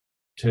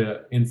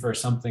to infer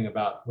something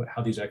about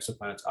how these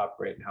exoplanets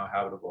operate and how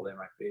habitable they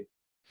might be.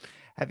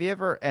 Have you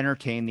ever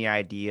entertained the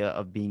idea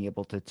of being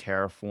able to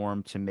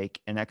terraform to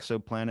make an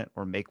exoplanet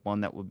or make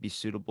one that would be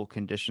suitable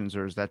conditions,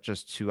 or is that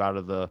just too out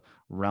of the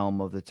realm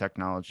of the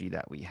technology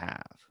that we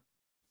have?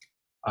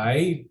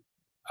 I,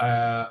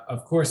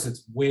 of course,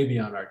 it's way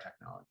beyond our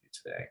technology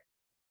today.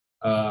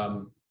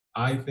 Um,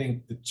 I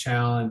think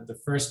the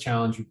first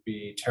challenge would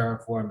be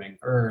terraforming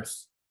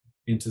Earth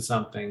into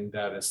something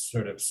that is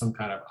sort of some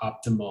kind of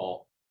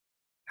optimal,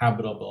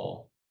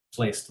 habitable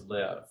place to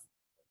live.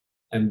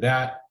 And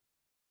that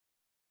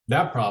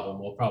problem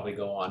will probably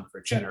go on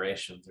for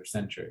generations or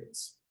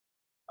centuries.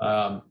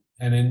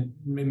 And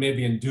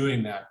maybe in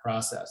doing that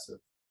process of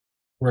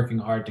working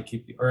hard to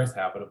keep the Earth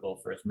habitable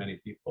for as many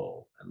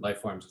people and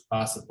life forms as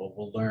possible,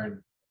 we'll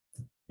learn,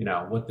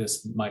 what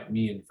this might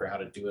mean for how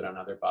to do it on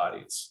other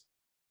bodies.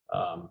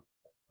 Um,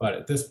 but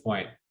at this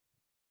point,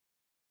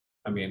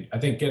 I mean, I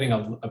think getting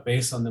a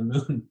base on the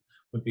moon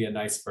would be a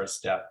nice first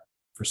step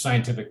for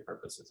scientific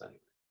purposes, anyway.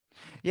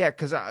 Yeah,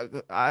 because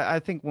I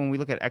think when we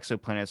look at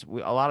exoplanets,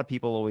 a lot of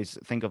people always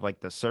think of like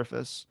the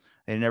surface.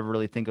 They never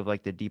really think of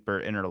like the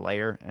deeper inner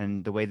layer.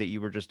 And the way that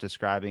you were just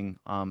describing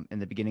in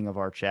the beginning of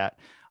our chat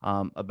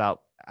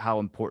about how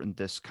important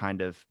this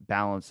kind of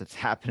balance that's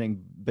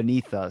happening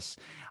beneath us,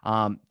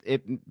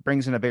 it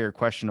brings in a bigger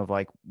question of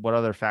like what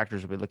other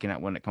factors are we looking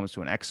at when it comes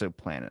to an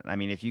exoplanet? I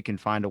mean, if you can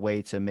find a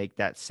way to make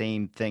that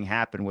same thing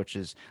happen, which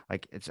is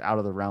like it's out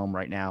of the realm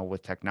right now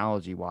with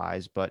technology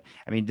wise, but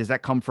I mean, does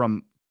that come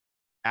from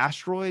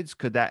asteroids?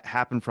 Could that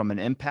happen from an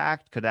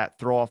impact? Could that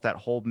throw off that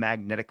whole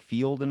magnetic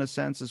field in a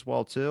sense as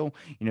well too?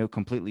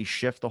 Completely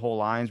shift the whole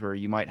lines where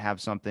you might have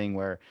something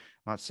where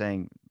I'm not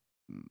saying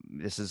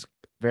this is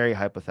very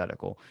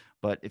hypothetical,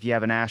 but if you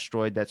have an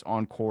asteroid that's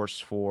on course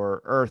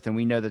for Earth, and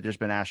we know that there's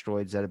been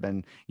asteroids that have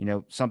been,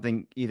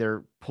 something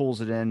either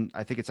pulls it in.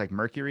 I think it's like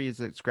Mercury is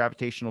its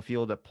gravitational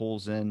field that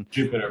pulls in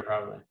Jupiter,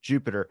 probably.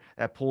 Jupiter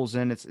that pulls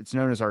in. It's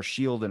known as our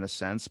shield in a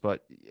sense,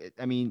 but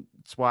I mean,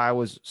 it's why I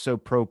was so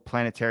pro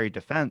planetary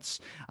defense.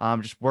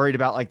 I'm just worried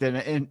about like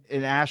an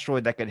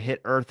asteroid that could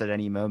hit Earth at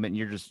any moment, and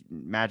you're just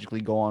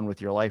magically go on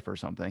with your life or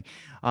something.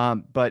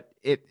 But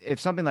if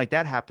something like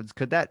that happens,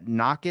 could that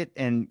knock it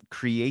and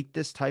create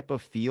this type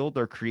of field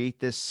or create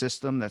this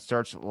system that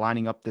starts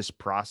lining up this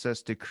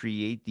process to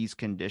create these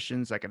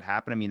conditions that could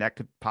happen? I mean, that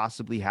could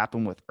possibly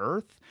happen with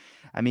Earth.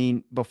 I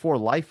mean, before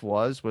life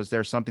was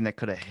there something that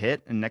could have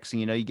hit? And next thing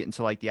you know, you get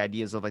into like the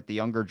ideas of like the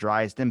younger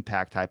driest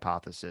impact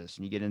hypothesis,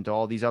 and you get into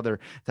all these other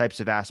types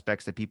of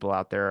aspects that people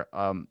out there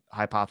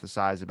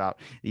hypothesize about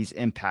these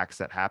impacts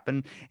that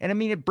happen. And I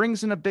mean, it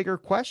brings in a bigger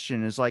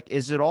question: is like,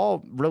 is it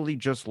all really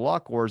just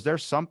luck, or is there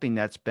something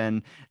that's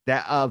been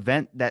that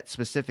event that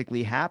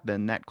specifically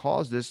happened that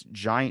caused this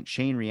giant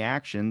chain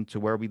reaction to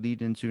where we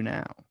lead into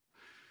now?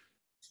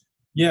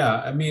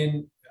 Yeah, I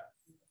mean,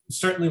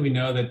 certainly we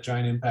know that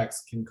giant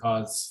impacts can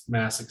cause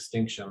mass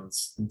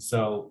extinctions, and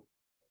so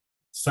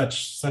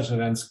such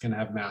events can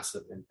have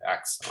massive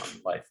impacts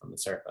on life on the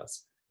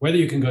surface. Whether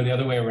you can go the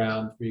other way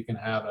around, where you can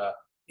have a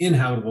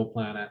inhabitable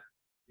planet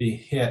be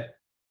hit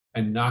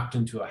and knocked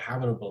into a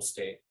habitable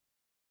state,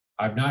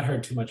 I've not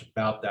heard too much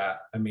about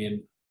that. I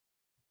mean,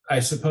 I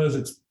suppose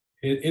it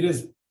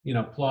is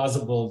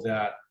plausible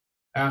that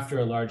after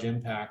a large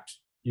impact,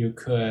 you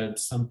could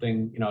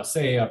something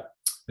say a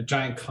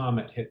giant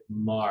comet hit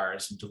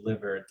Mars and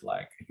delivered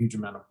like a huge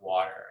amount of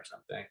water or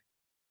something.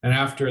 And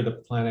after the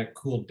planet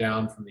cooled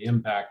down from the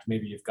impact,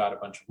 maybe you've got a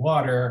bunch of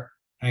water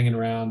hanging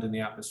around in the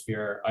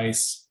atmosphere,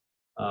 ice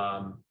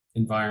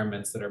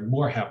environments that are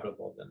more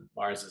habitable than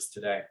Mars is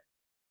today.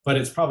 But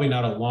it's probably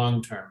not a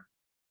long-term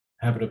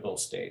habitable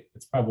state.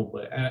 It's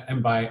probably,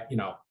 and by,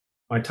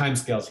 my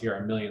timescales here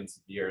are millions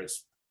of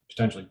years,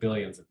 potentially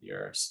billions of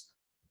years.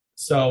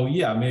 So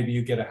yeah, maybe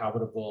you get a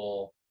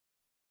habitable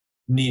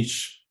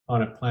niche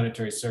on a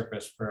planetary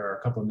surface for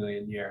a couple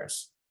million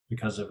years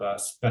because of a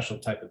special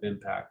type of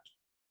impact.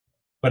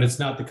 But it's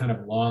not the kind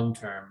of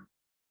long-term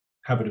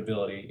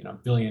habitability,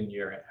 billion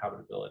year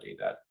habitability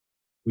that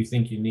we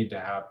think you need to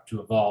have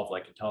to evolve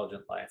like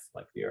intelligent life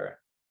like the Earth.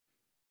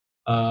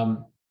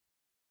 And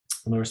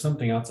there was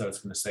something else I was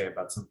going to say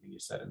about something you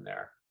said in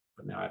there,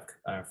 but now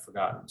I've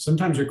forgotten.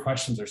 Sometimes your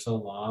questions are so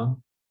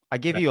long. I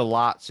give you a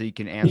lot so you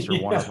can answer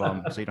one of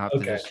them, so you don't have to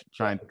Okay. just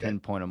try and Okay.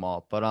 pinpoint them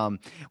all. But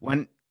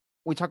when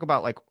we talk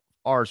about like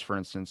ours, for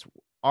instance,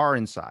 our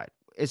inside,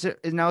 is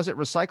it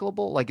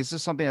recyclable? Like, is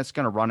this something that's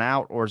going to run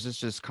out, or is this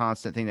just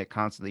constant thing that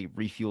constantly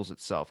refuels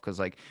itself? Because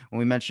like when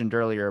we mentioned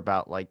earlier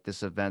about like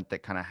this event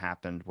that kind of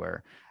happened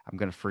where I'm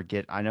going to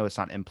forget, I know it's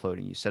not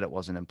imploding. You said it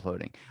wasn't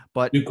imploding,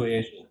 but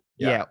Nucleation.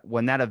 Yeah. yeah,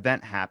 when that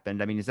event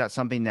happened, I mean, is that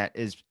something that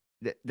is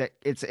that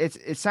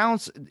it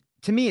sounds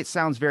to me, it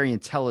sounds very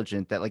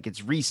intelligent that like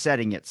it's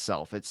resetting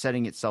itself. It's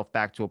setting itself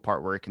back to a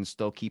part where it can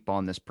still keep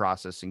on this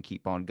process and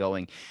keep on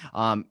going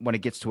when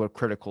it gets to a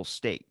critical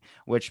state,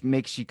 which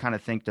makes you kind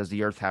of think, does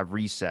the Earth have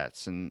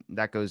resets? And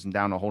that goes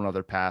down a whole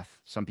nother path.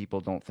 Some people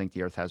don't think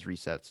the Earth has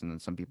resets, and then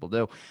some people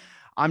do.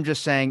 I'm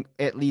just saying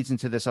it leads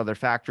into this other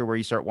factor where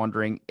you start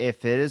wondering,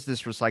 if it is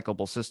this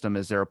recyclable system,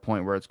 is there a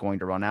point where it's going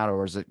to run out,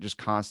 or is it just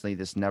constantly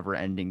this never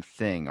ending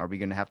thing? Are we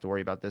going to have to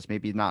worry about this?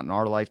 Maybe not in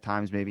our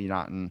lifetimes, maybe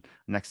not in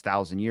the next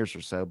 1,000 years or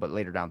so, but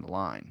later down the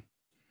line.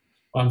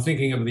 Well, I'm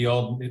thinking of the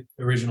old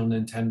original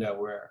Nintendo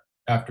where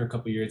after a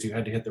couple of years you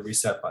had to hit the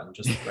reset button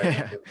just right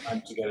at the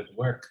time to get it to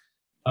work.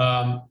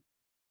 Um,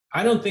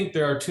 I don't think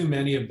there are too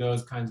many of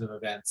those kinds of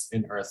events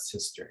in Earth's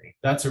history.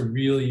 That's a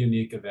really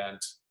unique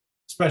event,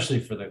 especially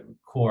for the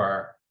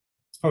core.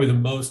 It's probably the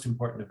most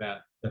important event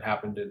that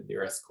happened in the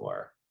Earth's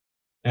core.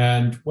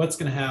 And what's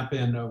going to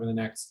happen over the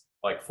next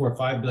like 4 or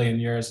 5 billion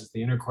years is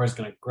the inner core is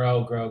going to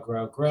grow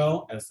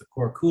as the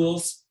core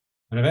cools.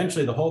 And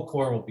eventually the whole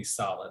core will be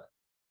solid.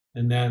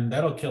 And then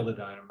that'll kill the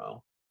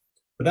dynamo.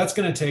 But that's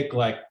going to take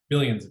like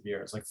billions of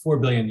years, like 4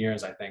 billion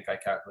years, I think I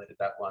calculated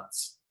that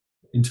once,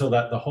 until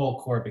the whole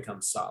core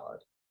becomes solid.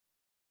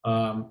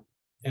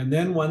 And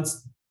then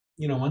once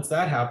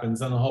that happens,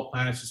 then the whole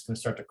planet's just going to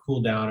start to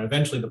cool down. And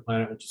eventually the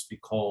planet will just be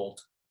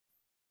cold.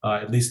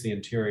 At least the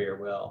interior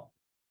will.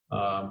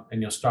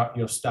 And you'll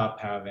stop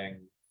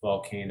having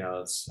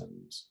volcanoes,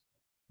 and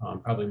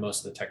probably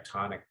most of the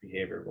tectonic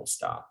behavior will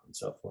stop and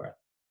so forth.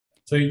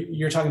 So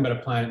you're talking about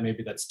a planet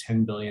maybe that's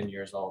 10 billion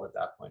years old at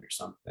that point or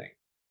something.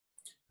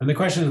 And the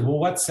question is, well,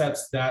 what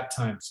sets that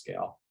time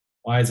scale?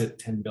 Why is it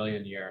 10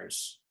 billion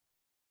years?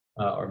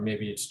 Or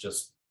maybe it's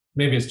just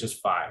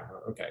 5.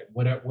 Or, okay,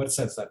 what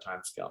sets that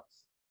time scale?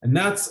 And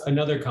that's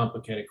another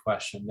complicated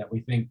question that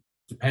we think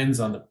depends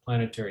on the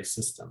planetary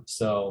system.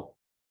 So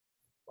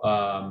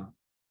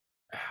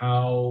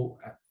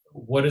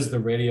what is the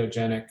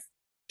radiogenic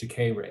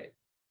decay rate?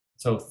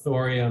 So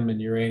thorium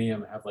and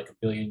uranium have like a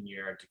 1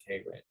 billion-year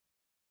decay rate.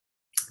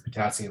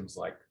 Potassium's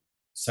like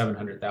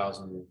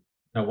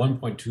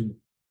 1.2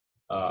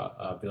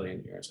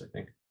 billion years, I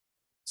think.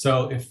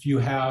 So if you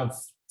have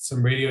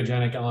some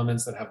radiogenic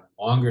elements that have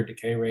longer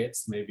decay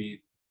rates,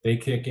 maybe they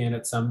kick in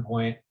at some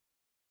point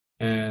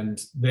and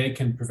they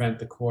can prevent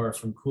the core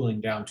from cooling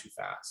down too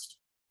fast.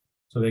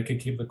 So they could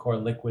keep the core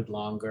liquid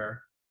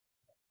longer.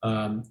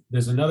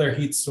 There's another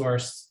heat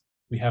source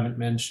we haven't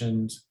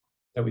mentioned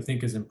that we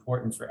think is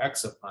important for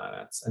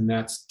exoplanets, and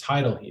that's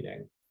tidal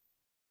heating.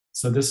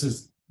 So this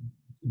is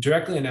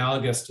directly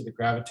analogous to the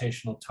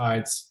gravitational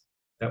tides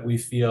that we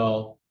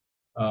feel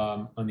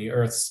on the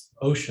Earth's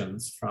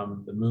oceans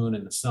from the moon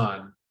and the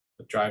sun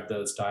that drive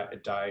those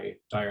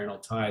diurnal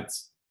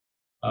tides.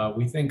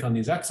 We think on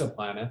these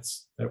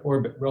exoplanets that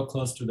orbit real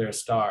close to their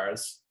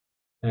stars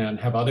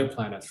and have other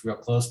planets real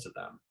close to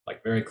them,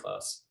 like very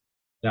close,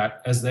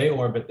 that as they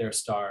orbit their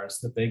stars,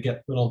 that they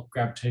get little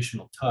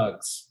gravitational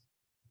tugs.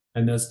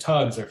 And those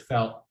tugs are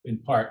felt in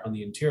part on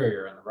the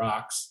interior and the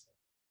rocks.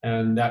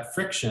 And that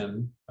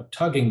friction of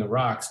tugging the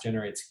rocks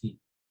generates heat.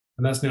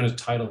 And that's known as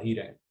tidal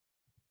heating.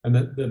 And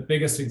the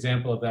biggest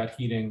example of that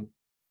heating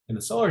in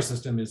the solar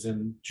system is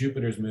in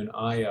Jupiter's moon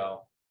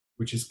Io,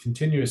 which is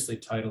continuously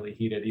tidally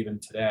heated even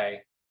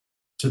today,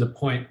 to the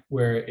point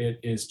where it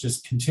is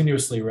just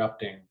continuously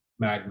erupting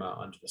magma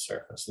onto the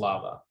surface,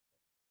 lava.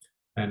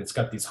 And it's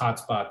got these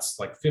hotspots,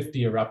 like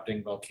 50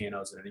 erupting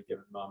volcanoes at any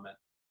given moment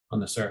on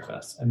the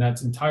surface. And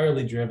that's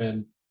entirely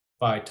driven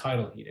by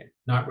tidal heating,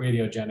 not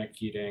radiogenic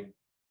heating,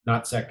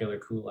 not secular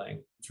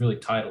cooling. It's really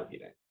tidal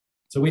heating.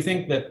 So we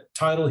think that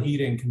tidal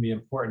heating can be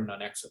important on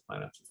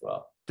exoplanets as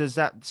well. So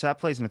that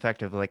plays an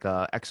effect of like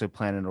a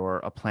exoplanet or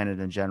a planet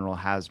in general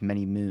has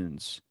many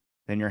moons.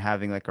 Then you're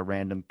having like a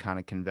random kind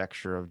of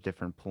convecture of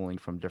different pulling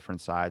from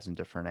different sides and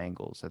different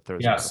angles that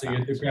throws Yeah, out so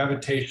of the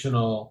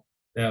gravitational,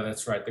 yeah,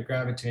 that's right. The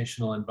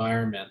gravitational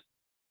environment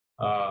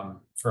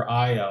for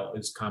Io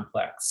is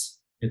complex.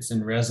 It's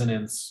in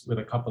resonance with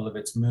a couple of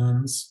its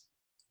moons,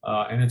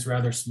 and it's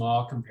rather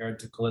small compared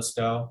to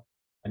Callisto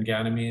and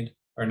Ganymede,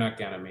 or not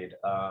Ganymede.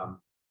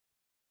 I'm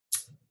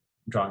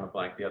drawing a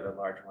blank, the other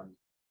large one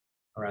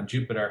around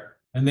Jupiter,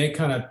 and they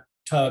kind of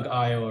tug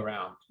Io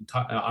around.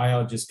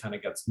 Io just kind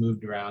of gets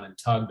moved around and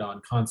tugged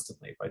on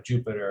constantly by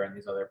Jupiter and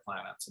these other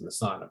planets and the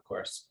sun, of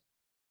course.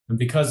 And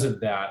because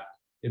of that,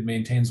 it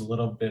maintains a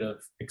little bit of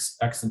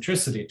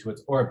eccentricity to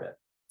its orbit.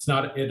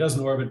 It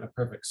doesn't orbit in a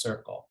perfect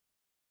circle.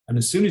 And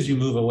as soon as you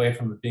move away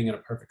from it being in a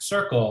perfect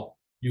circle,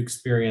 you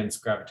experience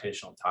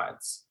gravitational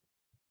tides.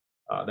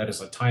 That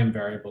is a time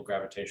variable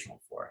gravitational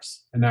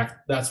force. And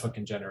that's what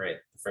can generate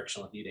the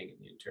frictional heating in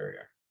the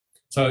interior.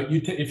 So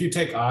if you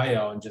take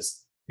Io and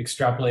just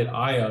extrapolate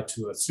Io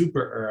to a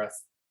super Earth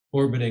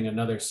orbiting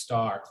another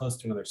star, close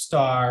to another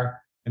star,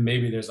 and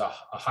maybe there's a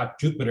hot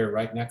Jupiter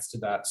right next to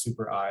that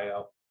super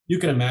Io, you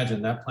can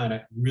imagine that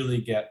planet really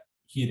get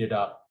heated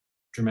up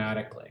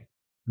dramatically.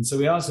 And so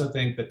we also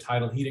think that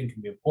tidal heating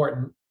can be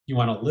important. You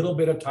want a little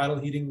bit of tidal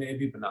heating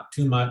maybe, but not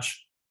too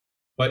much.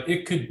 But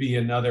it could be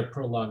another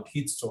prolonged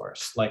heat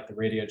source, like the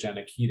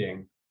radiogenic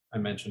heating I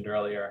mentioned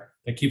earlier,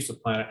 that keeps the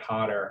planet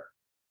hotter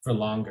for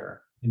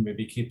longer and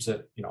maybe keeps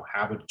it,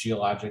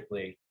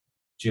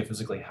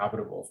 geophysically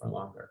habitable for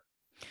longer.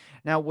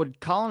 Now, would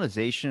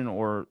colonization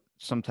or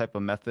some type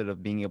of method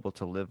of being able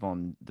to live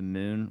on the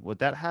moon, would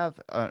that have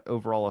an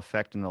overall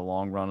effect in the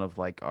long run of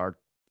like our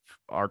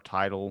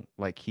tidal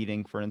like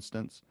heating, for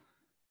instance?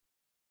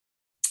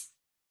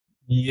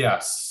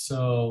 Yes,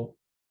 so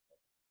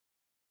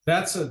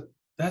that's a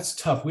that's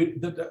tough.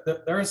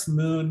 The Earth's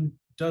moon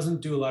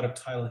doesn't do a lot of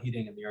tidal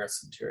heating in the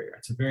Earth's interior.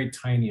 It's a very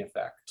tiny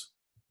effect,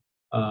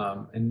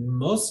 and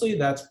mostly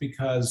that's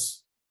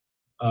because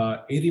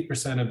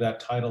 80% of that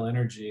tidal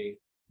energy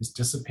is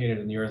dissipated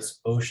in the Earth's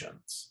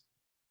oceans.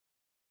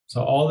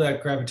 So all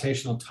that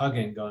gravitational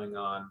tugging going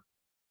on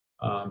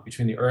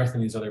between the Earth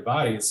and these other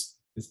bodies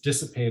is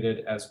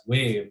dissipated as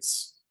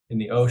waves in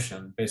the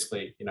ocean.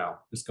 Basically,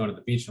 just going to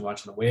the beach and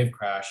watching a wave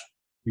crash,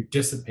 you're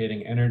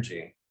dissipating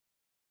energy.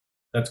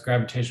 That's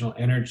gravitational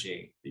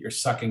energy that you're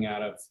sucking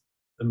out of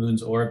the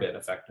moon's orbit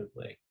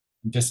effectively,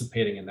 and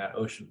dissipating in that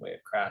ocean wave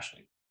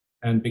crashing.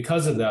 And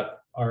because of that,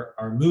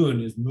 our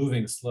moon is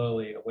moving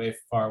slowly away,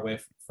 far away,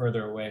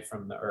 further away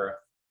from the Earth.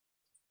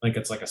 I think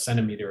it's like a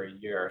centimeter a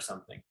year or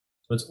something.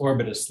 So its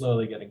orbit is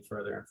slowly getting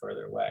further and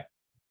further away.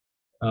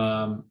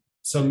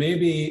 So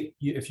maybe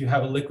if you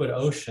have a liquid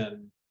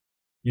ocean,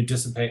 you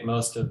dissipate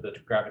most of the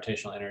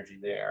gravitational energy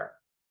there.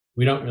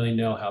 We don't really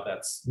know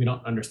we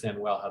don't understand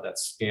well how that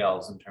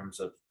scales in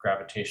terms of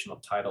gravitational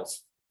tidal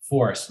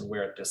force and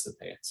where it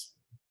dissipates.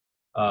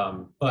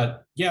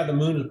 But yeah, the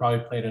moon has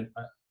probably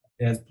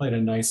played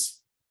a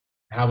nice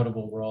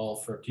habitable role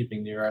for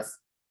keeping the Earth,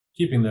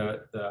 keeping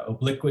the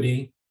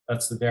obliquity,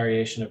 that's the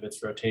variation of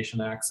its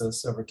rotation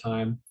axis over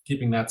time,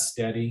 keeping that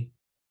steady.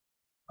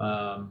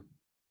 Um,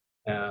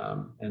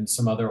 and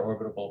some other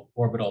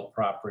orbital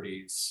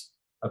properties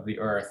of the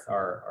Earth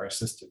are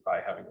assisted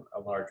by having a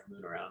large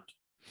moon around.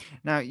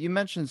 Now, you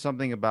mentioned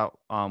something about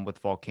with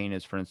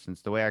volcanoes, for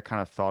instance. The way I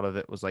kind of thought of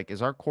it was like,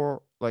 is our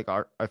core like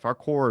our if our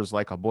core is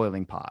like a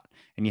boiling pot,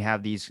 and you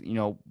have these,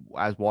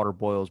 as water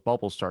boils,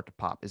 bubbles start to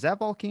pop. Is that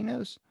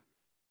volcanoes?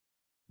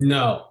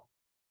 No,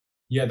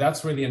 yeah,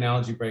 that's where the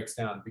analogy breaks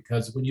down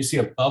because when you see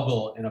a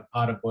bubble in a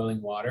pot of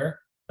boiling water,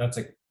 that's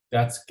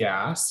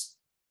gas.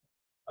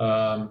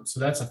 So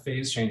that's a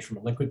phase change from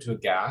a liquid to a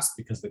gas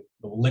because the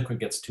liquid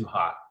gets too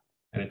hot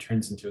and it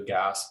turns into a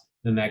gas.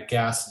 Then that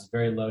gas is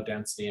very low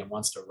density and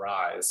wants to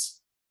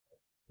rise.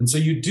 And so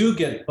you do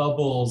get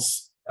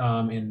bubbles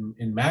in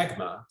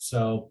magma.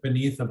 So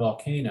beneath a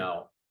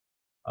volcano,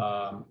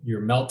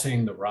 you're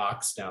melting the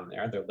rocks down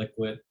there. They're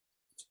liquid,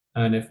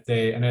 and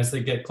as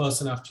they get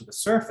close enough to the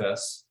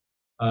surface,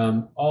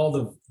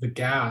 all the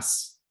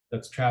gas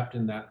that's trapped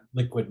in that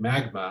liquid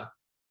magma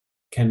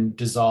can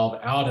dissolve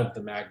out of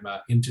the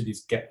magma into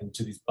these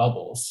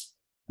bubbles,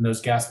 and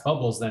those gas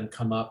bubbles then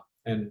come up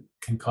and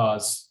can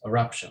cause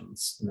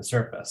eruptions in the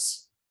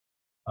surface.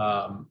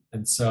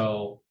 And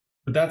so,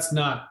 but that's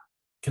not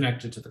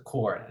connected to the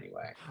core in any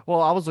way.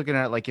 Well, I was looking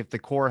at like if the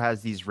core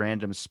has these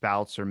random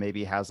spouts, or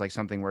maybe has like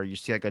something where you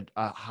see like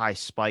a high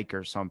spike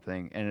or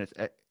something, and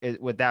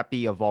would that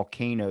be a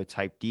volcano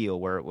type deal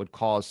where it would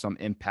cause some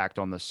impact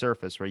on the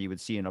surface where you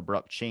would see an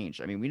abrupt change?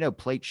 I mean, we know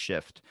plate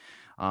shift.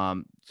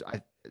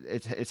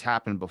 It's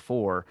happened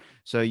before.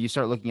 So you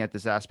start looking at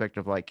this aspect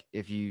of like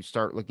if you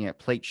start looking at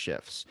plate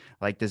shifts,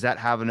 like does that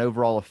have an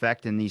overall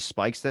effect in these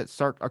spikes that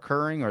start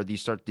occurring, or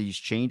these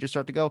changes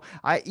start to go?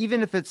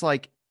 Even if it's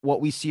like what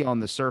we see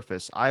on the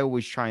surface, I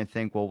always try and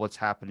think, well, what's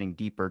happening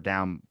deeper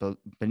down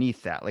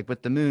beneath that? Like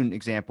with the moon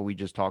example we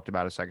just talked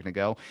about a second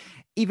ago,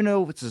 even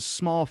though it's a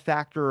small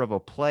factor of a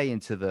play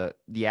into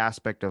the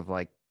aspect of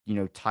like,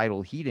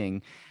 tidal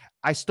heating,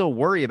 I still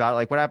worry about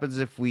like what happens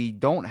if we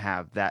don't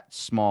have that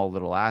small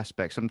little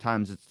aspect.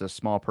 Sometimes it's the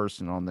small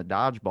person on the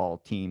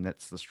dodgeball team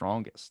that's the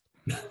strongest.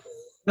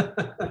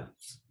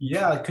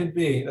 Yeah, it could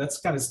be.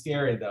 That's kind of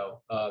scary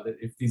though. That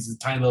if these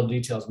tiny little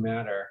details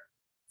matter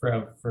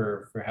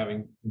for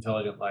having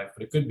intelligent life,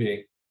 but it could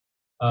be.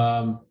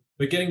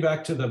 But getting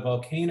back to the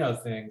volcano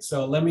thing,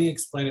 so let me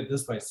explain it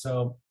this way.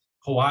 So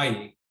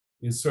Hawaii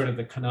is sort of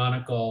the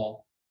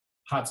canonical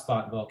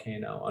hotspot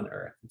volcano on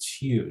Earth.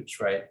 It's huge,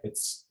 right?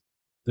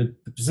 The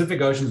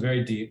Pacific Ocean is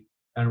very deep,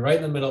 and right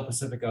in the middle of the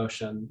Pacific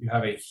Ocean, you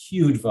have a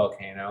huge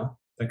volcano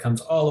that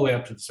comes all the way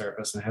up to the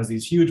surface and has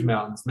these huge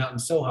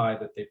mountains so high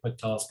that they put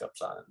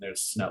telescopes on it. And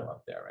there's snow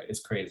up there, right?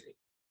 It's crazy.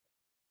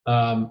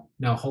 Now,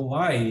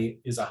 Hawaii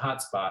is a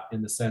hotspot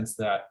in the sense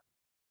that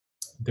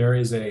there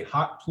is a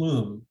hot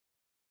plume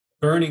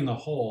burning a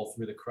hole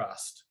through the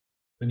crust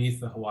beneath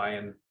the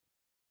Hawaiian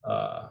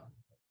uh,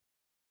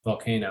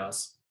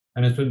 volcanoes.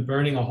 And it's been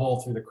burning a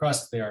hole through the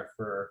crust there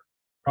for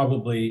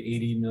probably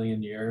 80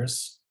 million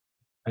years.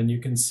 And you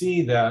can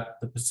see that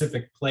the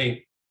Pacific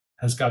plate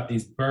has got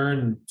these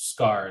burn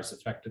scars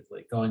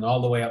effectively going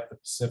all the way up the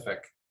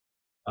Pacific,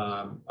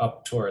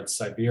 up towards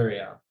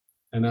Siberia.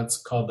 And that's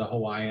called the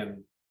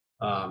Hawaiian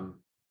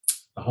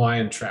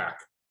track.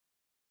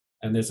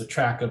 And there's a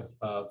track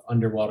of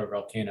underwater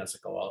volcanoes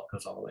that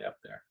goes all the way up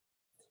there.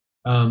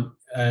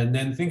 And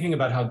then thinking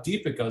about how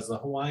deep it goes, the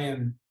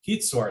Hawaiian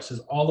heat source is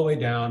all the way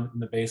down in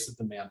the base of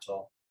the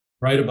mantle,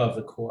 right above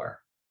the core.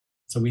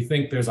 So we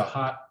think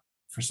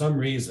for some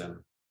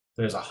reason,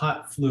 there's a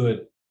hot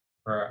fluid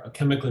or a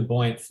chemically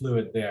buoyant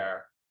fluid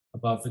there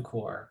above the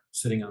core,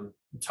 sitting on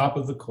the top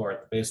of the core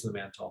at the base of the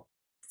mantle,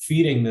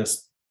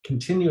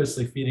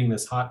 continuously feeding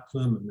this hot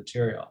plume of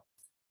material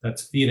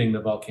that's feeding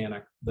the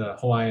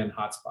Hawaiian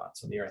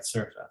hotspots on the Earth's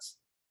surface.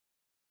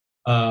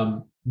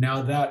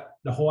 Now that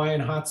the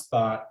Hawaiian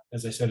hotspot,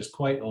 as I said, is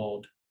quite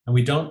old, and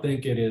we don't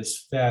think it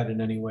is fed in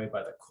any way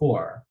by the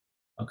core.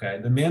 Okay,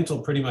 the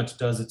mantle pretty much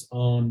does its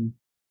own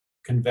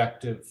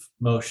convective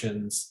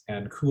motions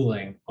and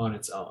cooling on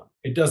its own.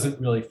 It doesn't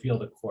really feel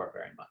the core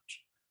very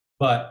much.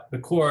 But the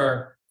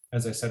core,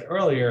 as I said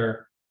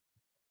earlier,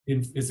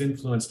 is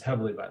influenced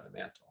heavily by the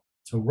mantle.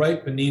 So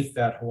right beneath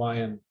that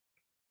Hawaiian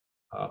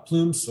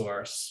plume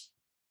source,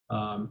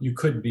 you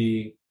could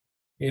be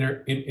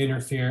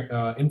influencing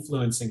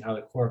how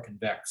the core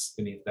convects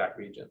beneath that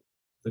region.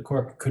 The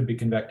core could be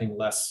convecting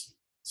less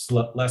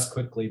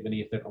quickly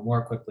beneath it or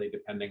more quickly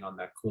depending on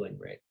that cooling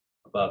rate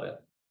above it.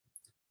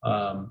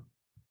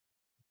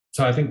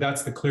 So I think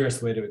that's the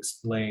clearest way to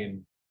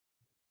explain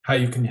how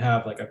you can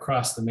have, like,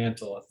 across the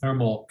mantle, a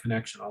thermal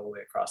connection all the way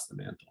across the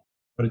mantle,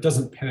 but it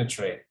doesn't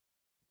penetrate.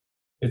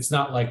 It's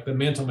not like the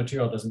mantle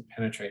material doesn't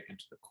penetrate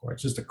into the core.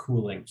 It's just a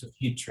cooling, just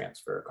heat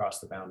transfer across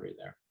the boundary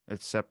there.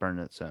 It's separate in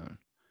its own.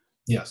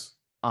 Yes.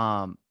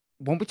 When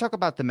we talk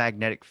about the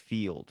magnetic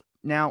field,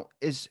 now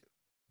is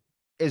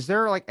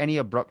there like any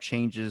abrupt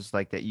changes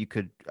like that you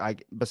could,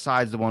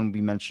 besides the one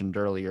we mentioned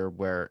earlier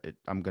where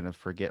I'm gonna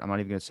forget, I'm not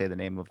even gonna say the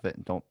name of it,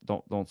 and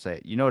don't say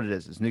it. You know what it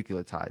is? It's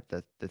nucleotide.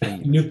 The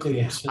thing.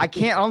 Nucleation. I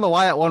don't know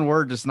why that one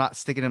word is not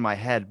sticking in my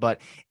head, but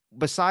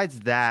besides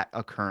that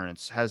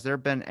occurrence, has there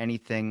been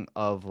anything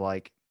of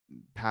like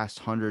past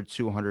 100,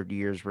 200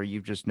 years where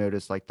you've just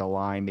noticed like the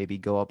line maybe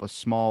go up a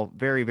small,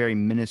 very, very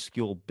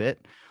minuscule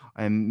bit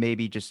and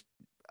maybe just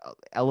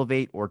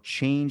elevate or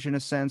change in a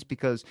sense?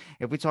 Because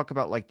if we talk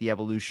about like the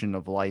evolution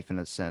of life in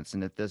a sense,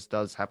 and if this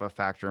does have a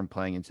factor in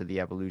playing into the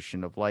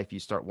evolution of life, you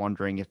start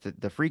wondering if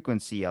the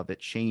frequency of it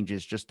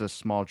changes just a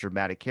small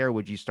dramatic hair,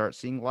 would you start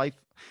seeing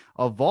life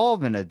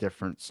evolve in a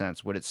different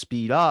sense? Would it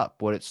speed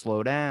up? Would it slow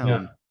Yeah.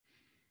 down?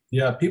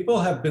 Yeah. People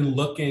have been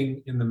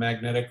looking in the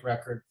magnetic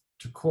record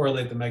to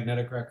correlate the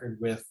magnetic record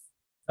with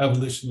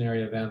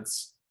evolutionary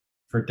events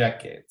for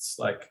decades.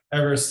 Like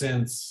ever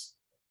since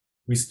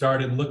we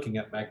started looking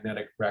at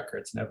magnetic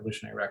records and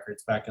evolutionary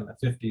records back in the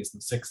 50s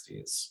and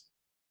 60s.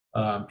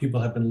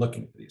 People have been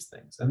looking for these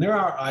things. And there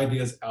are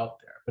ideas out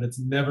there, but it's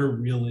never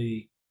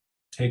really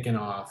taken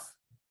off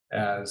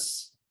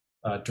as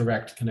a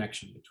direct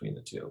connection between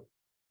the two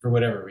for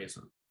whatever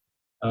reason.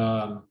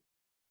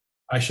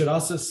 I should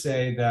also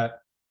say that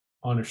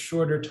on a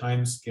shorter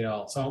time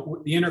scale,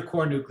 so the inner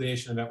core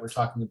nucleation event we're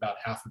talking about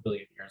 500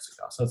 million years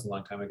ago, so that's a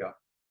long time ago.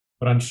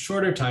 But on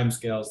shorter time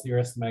scales, the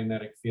Earth's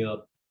magnetic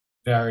field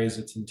varies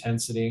its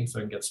intensity, so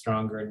it can get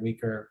stronger and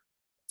weaker.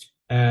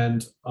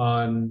 And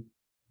on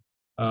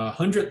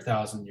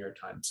 100,000 year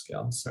time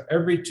scale, so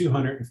every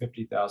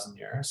 250,000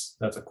 years,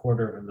 that's a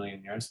quarter of a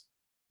million years,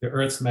 the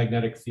Earth's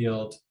magnetic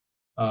field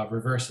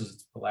reverses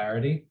its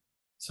polarity.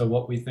 So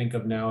what we think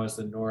of now as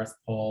the North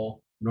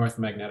Pole, North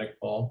Magnetic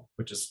Pole,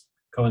 which is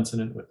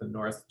coincident with the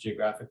North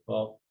Geographic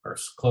Pole, or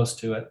close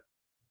to it,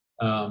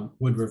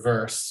 would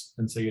reverse.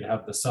 And so you'd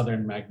have the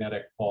southern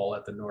magnetic pole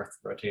at the north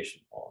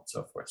rotation pole and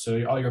so forth.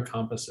 So all your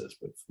compasses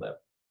would flip.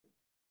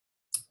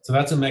 So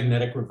that's a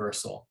magnetic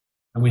reversal.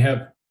 And we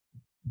have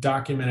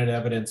documented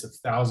evidence of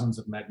thousands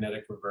of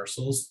magnetic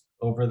reversals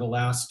over the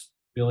last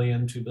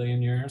 2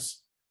 billion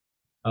years.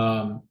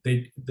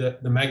 The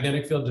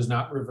magnetic field does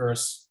not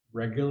reverse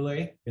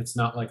regularly. It's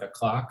not like a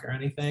clock or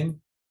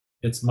anything.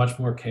 It's much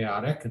more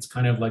chaotic. It's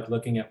kind of like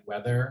looking at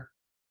weather,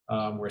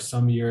 where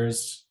some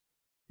years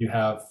you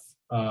have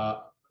a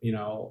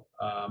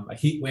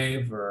heat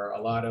wave or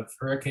a lot of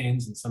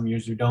hurricanes, and some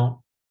years you don't,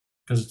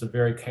 because it's a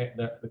very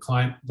the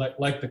climate,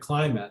 like the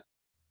climate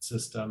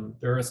system.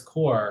 The Earth's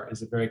core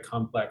is a very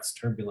complex,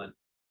 turbulent,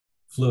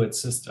 fluid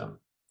system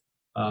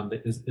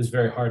that is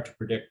very hard to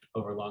predict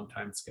over long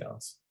time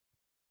scales.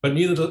 But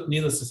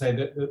needless to say,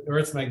 the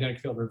Earth's magnetic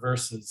field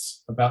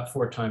reverses about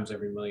 4 times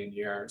every million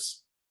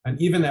years, and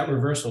even that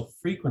reversal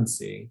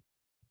frequency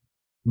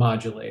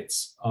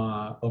modulates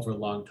over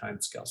long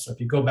time scales. So if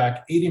you go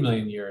back 80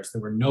 million years,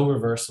 there were no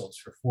reversals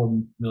for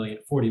 40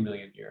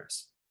 million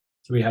years.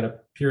 So we had a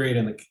period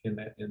in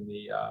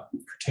the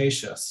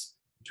Cretaceous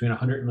between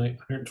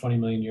 120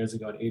 million years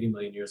ago and 80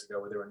 million years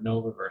ago where there were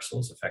no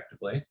reversals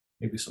effectively,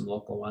 maybe some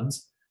local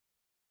ones.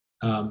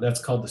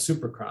 That's called the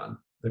superchron,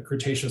 the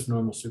Cretaceous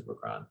normal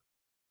superchron.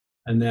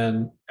 And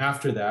then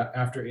after that,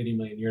 after 80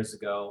 million years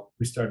ago,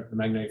 the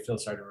magnetic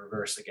field started to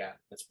reverse again.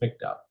 It's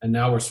picked up. And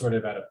now we're sort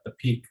of at the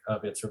peak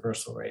of its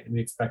reversal rate. And we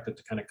expect it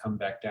to kind of come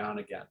back down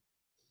again.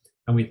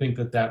 And we think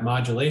that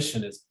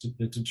modulation is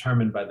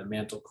determined by the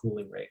mantle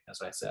cooling rate,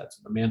 as I said.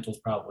 So the mantle's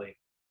probably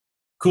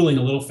cooling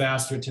a little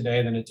faster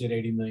today than it did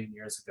 80 million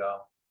years ago.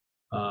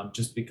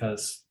 just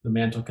because the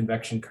mantle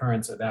convection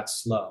currents are that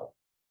slow.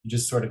 You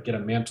just sort of get a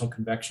mantle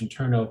convection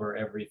turnover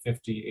every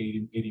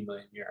 50, 80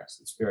 million years.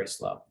 It's very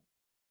slow.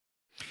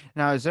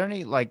 Now, is there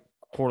any like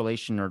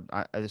correlation, or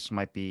this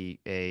might be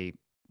a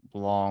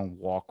long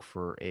walk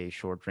for a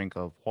short drink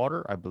of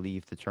water, I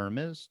believe the term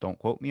is. Don't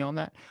quote me on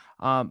that.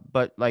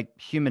 But like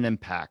human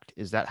impact,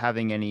 is that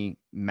having any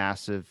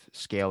massive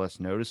scale that's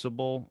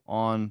noticeable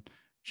on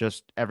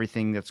just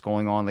everything that's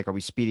going on? Like, are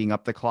we speeding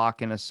up the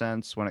clock in a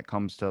sense when it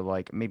comes to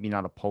like maybe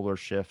not a polar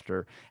shift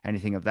or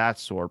anything of that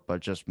sort, but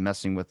just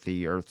messing with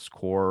the Earth's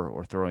core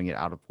or throwing it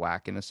out of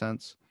whack in a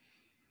sense?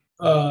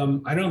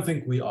 I don't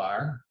think we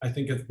are. I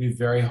think it'd be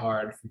very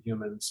hard for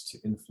humans to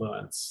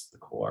influence the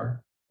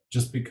core,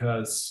 just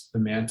because the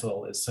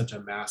mantle is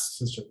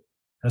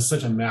has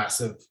such a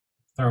massive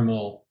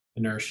thermal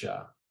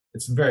inertia.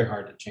 It's very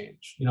hard to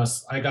change.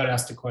 I got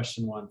asked a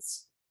question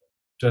once: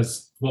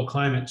 will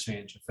climate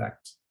change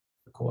affect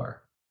the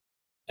core?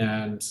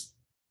 And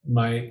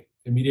my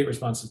immediate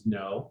response is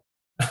no.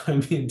 I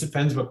mean, it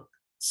depends what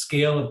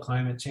scale of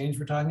climate change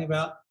we're talking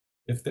about.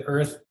 If the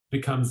Earth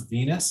becomes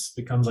Venus,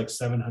 becomes like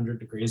 700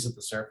 degrees at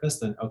the surface,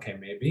 then okay,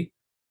 maybe.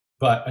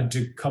 But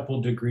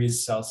couple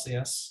degrees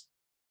Celsius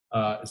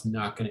is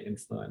not going to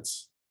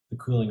influence the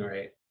cooling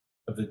rate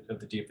of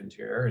the deep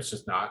interior. It's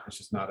just not. It's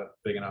just not a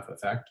big enough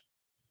effect.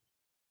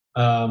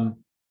 Um,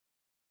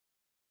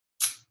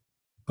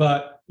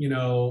 but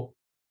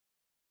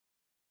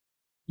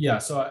yeah.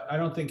 So I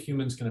don't think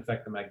humans can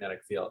affect the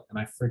magnetic field. And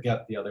I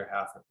forget the other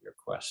half of your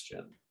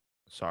question.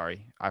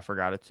 Sorry, I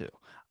forgot it too.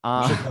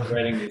 I should start Uh,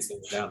 writing these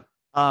things down.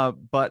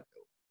 but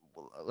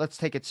let's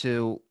take it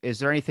to, is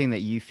there anything that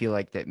you feel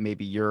like that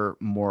maybe you're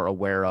more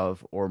aware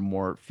of or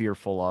more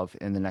fearful of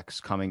in the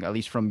next coming, at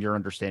least from your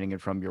understanding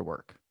and from your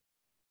work?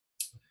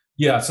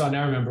 Yeah, so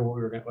now I remember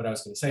what I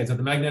was going to say is that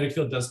the magnetic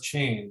field does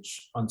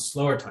change on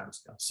slower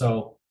timescales.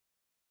 So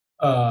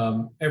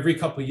every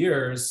couple of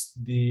years,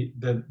 the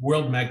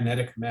world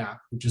magnetic map,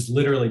 which is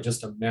literally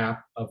just a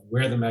map of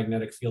where the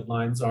magnetic field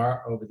lines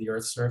are over the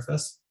Earth's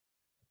surface,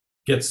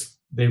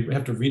 they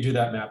have to redo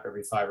that map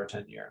every 5 or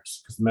 10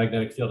 years because the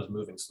magnetic field is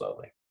moving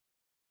slowly.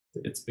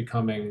 It's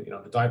becoming,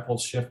 the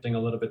dipole's shifting a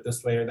little bit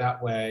this way or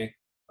that way,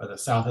 or the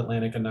South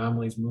Atlantic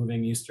anomaly's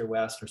moving east or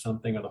west or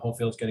something, or the whole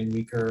field's getting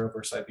weaker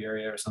over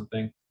Siberia or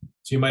something.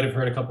 So you might have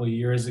heard a couple of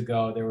years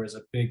ago there was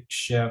a big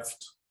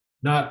shift,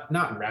 not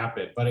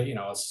rapid, but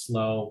a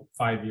slow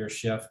 5-year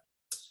shift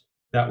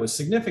that was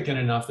significant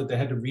enough that they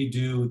had to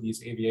redo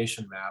these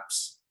aviation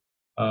maps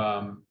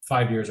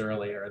 5 years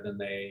earlier than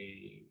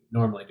they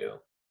normally do.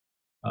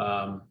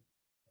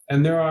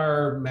 And there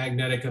are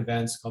magnetic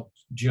events called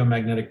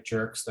geomagnetic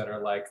jerks that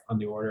are like on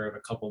the order of a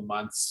couple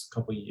months,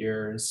 couple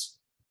years.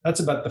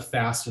 That's about the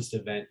fastest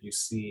event you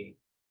see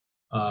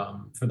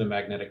for the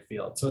magnetic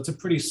field. So it's a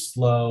pretty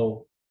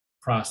slow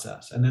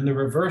process. And then the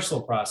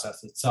reversal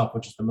process itself,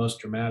 which is the most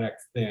dramatic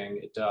thing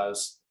it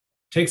does,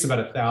 takes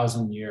about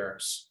 1,000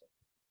 years,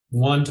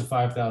 1 to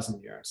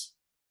 5,000 years,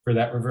 for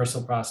that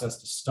reversal process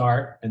to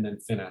start and then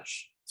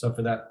finish. So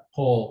for that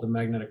pole, the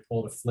magnetic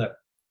pole, to flip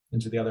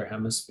into the other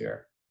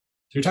hemisphere.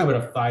 So you're talking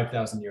about a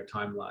 5,000-year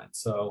timeline.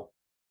 So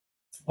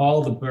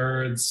all the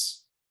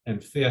birds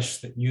and fish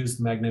that use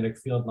magnetic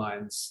field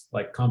lines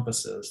like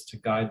compasses to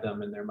guide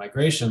them in their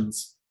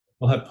migrations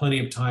will have plenty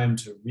of time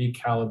to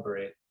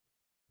recalibrate,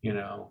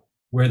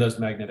 where those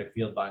magnetic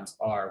field lines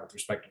are with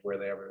respect to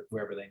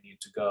wherever they need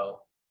to go.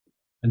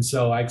 And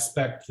so I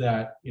expect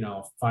that,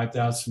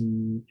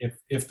 5,000,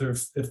 if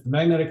the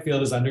magnetic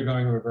field is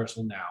undergoing a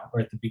reversal now, or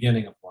at the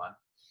beginning of one,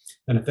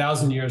 then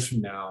 1,000 years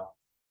from now,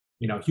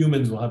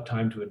 humans will have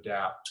time to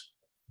adapt,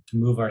 to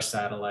move our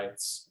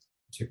satellites,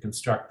 to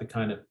construct the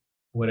kind of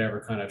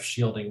whatever kind of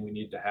shielding we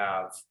need to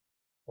have,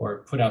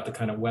 or put out the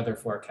kind of weather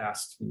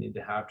forecasts we need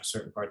to have to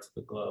certain parts of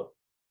the globe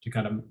to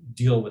kind of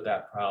deal with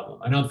that problem.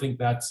 I don't think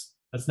that's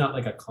not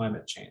like a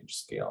climate change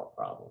scale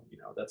problem.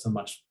 That's a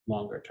much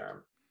longer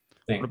term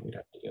thing we'd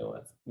have to deal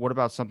with. What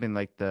about something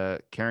like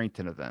the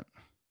Carrington event?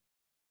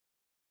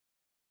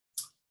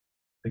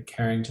 The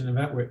Carrington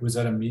event, was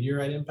that a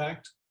meteorite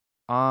impact?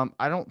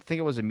 I don't think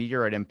it was a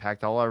meteorite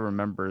impact. All I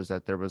remember is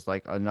that there was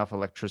like enough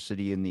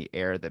electricity in the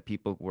air that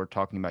people were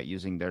talking about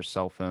using their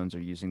cell phones or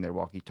using their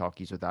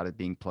walkie-talkies without it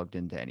being plugged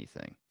into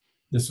anything.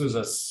 This was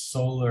a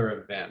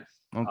solar event,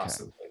 Okay.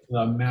 possibly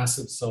a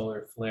massive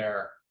solar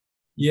flare.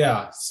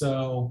 Yeah.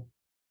 So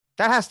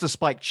That has to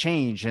spike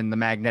change in the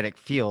magnetic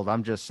field.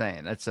 I'm just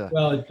saying. That's a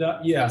well,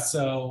 yeah.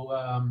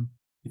 So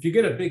if you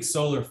get a big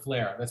solar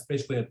flare, that's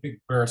basically a big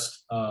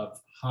burst of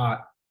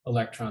hot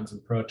electrons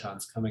and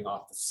protons coming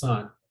off the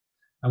sun.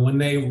 And when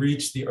they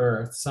reach the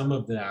Earth, some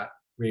of that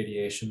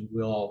radiation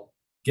will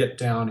get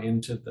down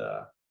into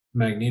the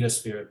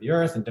magnetosphere of the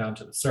Earth and down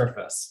to the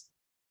surface.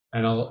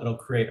 And it'll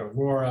create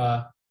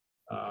aurora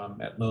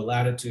at low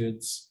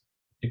latitudes.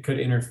 It could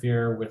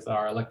interfere with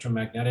our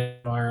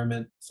electromagnetic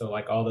environment. So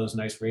like all those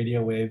nice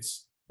radio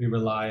waves we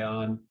rely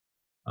on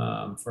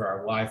for our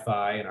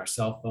Wi-Fi and our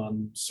cell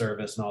phone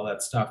service and all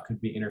that stuff could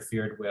be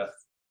interfered with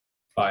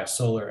by a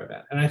solar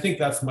event. And I think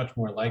that's much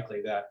more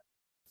likely that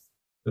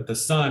that the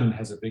sun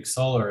has a big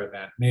solar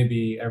event.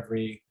 Maybe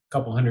every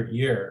couple hundred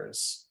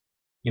years,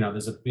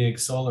 there's a big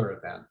solar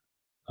event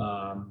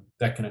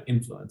that can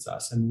influence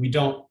us, and we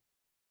don't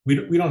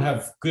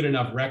have good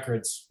enough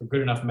records or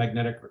good enough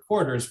magnetic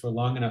recorders for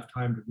long enough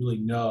time to really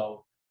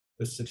know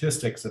the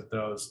statistics of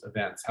those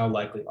events. How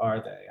likely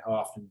are they? How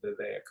often do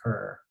they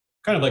occur?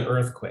 Kind of like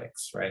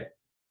earthquakes, right?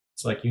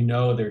 It's like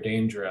they're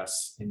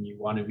dangerous and you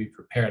want to be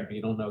prepared, but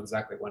you don't know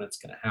exactly when it's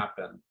going to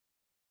happen.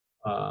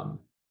 Um,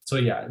 so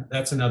yeah,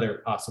 that's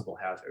another possible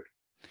hazard.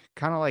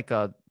 Kind of like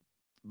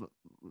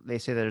they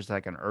say there's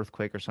like an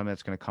earthquake or something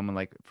that's going to come in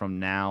like from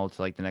now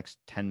to like the next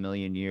 10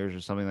 million years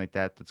or something like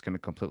that that's going to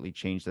completely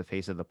change the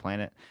face of the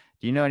planet.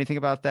 Do you know anything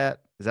about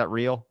that? Is that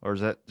real or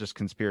is that just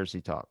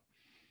conspiracy talk?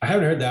 I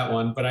haven't heard that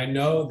one, but I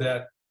know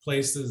that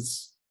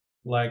places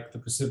like the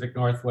Pacific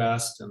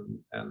Northwest and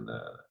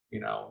the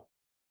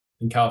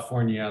in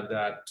California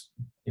that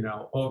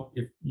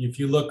if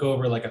you look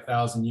over like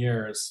 1,000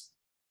 years,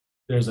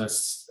 there's a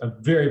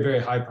very very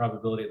high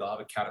probability they'll have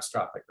a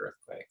catastrophic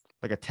earthquake.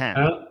 Like a 10.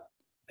 Uh,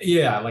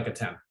 yeah, like a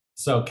 10.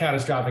 So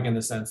catastrophic in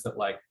the sense that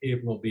like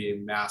it will be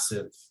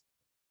massive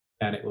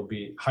and it will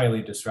be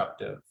highly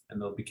disruptive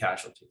and there'll be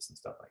casualties and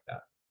stuff like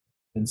that.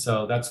 And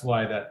so that's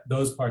why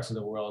those parts of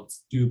the world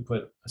do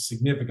put a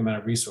significant amount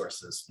of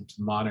resources into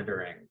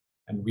monitoring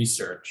and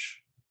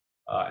research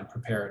and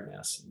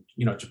preparedness.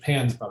 And,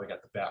 Japan's probably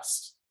got the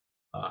best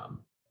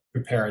um,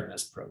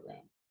 preparedness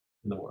program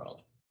in the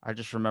world. I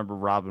just remember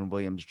Robin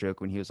Williams' joke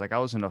when he was like, I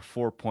was in a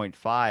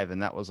 4.5,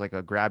 and that was like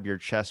a grab your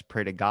chest,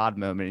 pray to God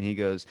moment. And he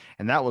goes,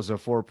 and that was a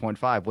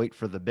 4.5. Wait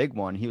for the big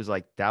one. He was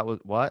like, that was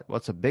what?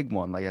 What's a big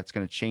one? Like, that's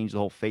going to change the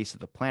whole face of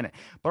the planet.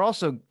 But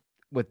also,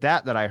 with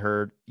that I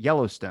heard,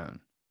 Yellowstone.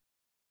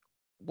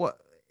 What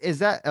is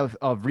that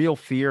a real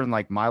fear in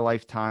like my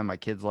lifetime, my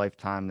kid's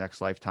lifetime,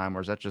 next lifetime,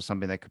 or is that just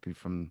something that could be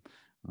from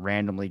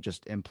randomly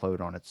just implode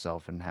on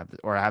itself and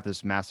have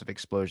this massive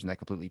explosion that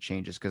completely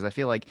changes? Because I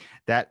feel like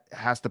that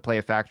has to play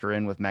a factor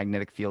in with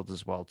magnetic fields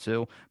as well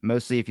too.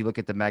 Mostly, if you look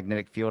at the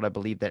magnetic field, I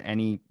believe that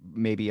any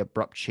maybe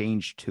abrupt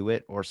change to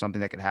it or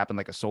something that could happen,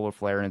 like a solar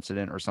flare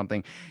incident or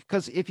something.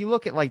 Because if you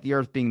look at like the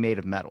Earth being made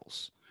of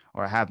metals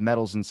or have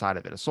metals inside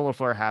of it, a solar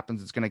flare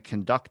happens, it's going to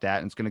conduct that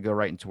and it's going to go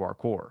right into our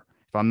core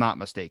if I'm not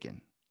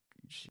mistaken.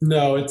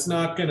 No, it's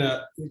not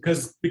gonna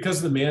because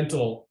the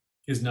mantle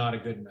is not a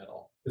good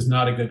metal, is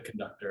not a good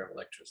conductor of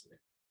electricity.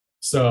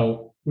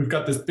 So we've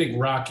got this big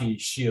rocky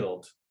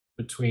shield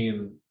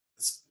between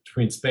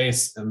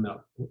space and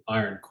the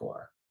iron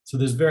core. So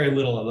there's very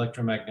little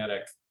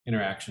electromagnetic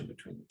interaction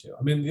between the two.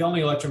 I mean, the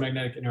only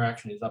electromagnetic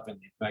interaction is up in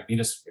the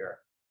magnetosphere,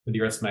 where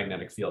the Earth's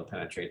magnetic field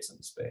penetrates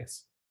into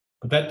space.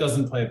 But that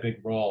doesn't play a big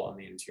role in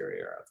the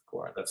interior of the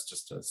core. That's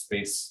just a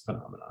space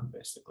phenomenon,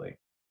 basically.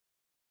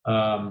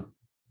 Um,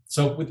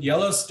 so with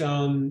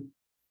Yellowstone,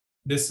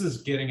 this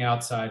is getting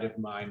outside of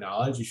my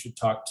knowledge. You should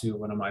talk to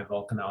one of my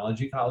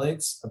volcanology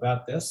colleagues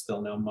about this.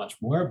 They'll know much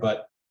more.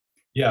 But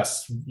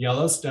yes,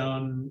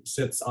 Yellowstone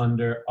sits on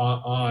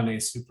a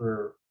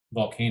super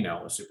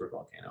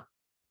volcano,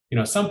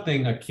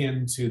 something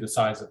akin to the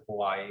size of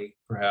Hawaii,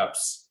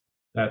 perhaps,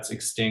 that's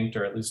extinct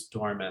or at least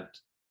dormant.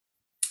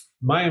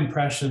 My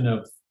impression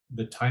of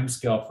the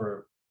timescale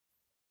for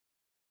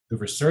the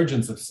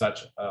resurgence of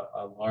such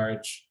a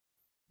large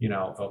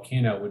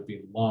volcano would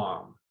be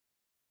long,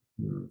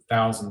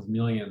 thousands,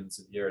 millions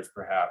of years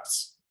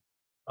perhaps,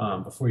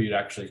 before you'd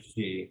actually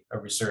see a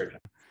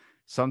resurgence.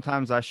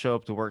 Sometimes I show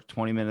up to work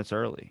 20 minutes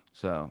early.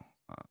 So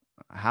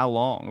how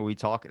long are we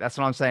talking? That's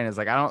what I'm saying is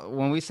like, I don't,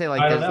 when we say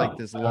like I don't there's like know.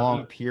 this I don't long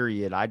know.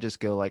 period, I just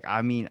go like,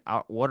 I mean,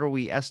 what are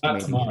we Not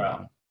estimating it tomorrow.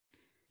 on?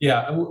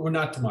 Yeah, we're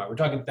not tomorrow. We're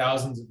talking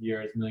thousands of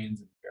years,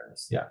 millions of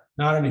years. Yeah,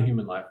 not in a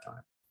human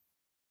lifetime.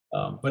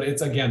 But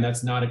it's again,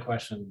 that's not a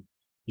question.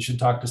 You should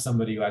talk to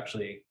somebody who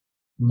actually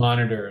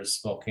monitors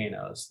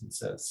volcanoes and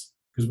says,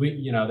 because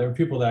there are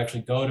people that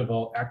actually go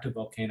to active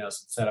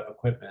volcanoes and set up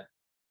equipment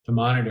to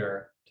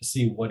monitor to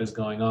see what is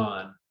going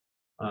on,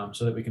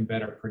 so that we can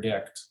better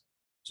predict,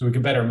 so we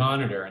can better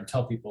monitor and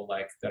tell people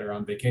like that are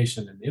on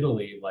vacation in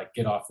Italy, like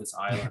get off this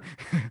island.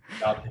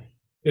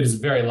 It is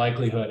very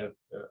likelihood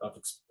of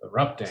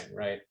erupting,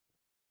 right?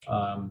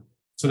 Um,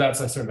 so that's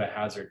a sort of a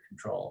hazard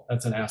control.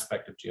 That's an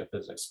aspect of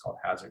geophysics called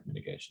hazard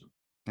mitigation.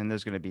 And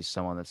there's going to be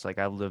someone that's like,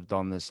 I've lived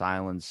on this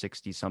island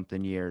 60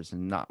 something years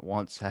and not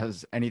once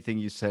has anything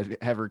you said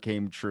ever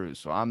came true.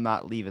 So I'm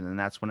not leaving. And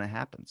that's when it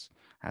happens.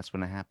 That's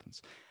when it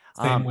happens.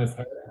 Same Um, with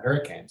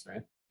hurricanes,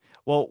 right?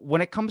 Well, when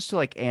it comes to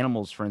like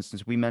animals, for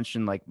instance, we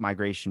mentioned like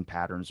migration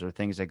patterns or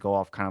things that go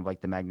off kind of like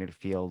the magnetic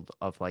field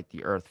of like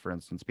the Earth, for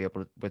instance, be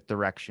able to with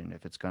direction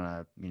if it's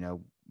gonna,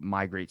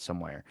 migrate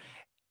somewhere.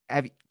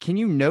 Can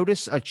you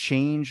notice a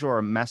change or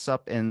a mess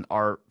up in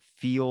our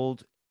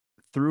field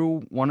through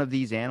one of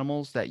these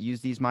animals that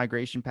use these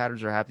migration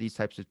patterns or have these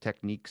types of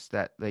techniques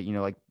that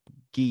like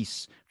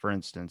geese, for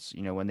instance,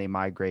 when they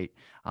migrate,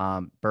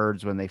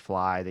 birds when they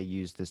fly, they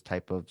use this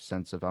type of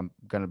sense of, I'm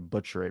gonna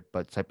butcher it,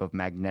 but type of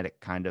magnetic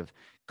kind of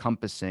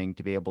compassing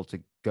to be able to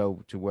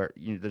go to where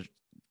there's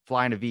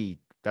flying a V.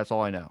 That's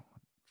all I know.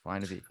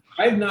 Fine to be.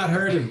 I've not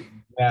heard of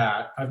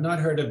that. I've not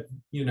heard of,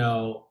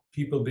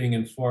 people being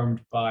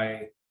informed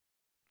by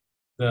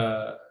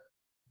the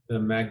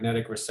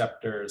magnetic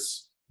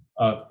receptors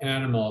of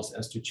animals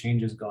as to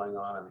changes going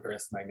on in the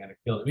Earth's magnetic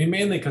field. I mean,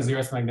 mainly because the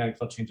Earth's magnetic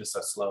field changes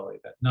so slowly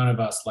that none of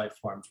us life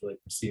forms really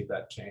perceive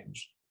that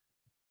change.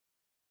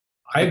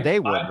 But I, they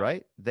would,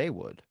 right? They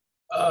would.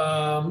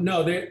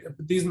 no,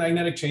 these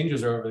magnetic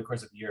changes are over the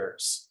course of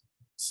years,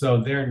 so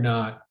they're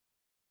not.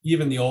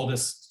 Even the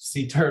oldest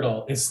sea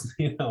turtle is,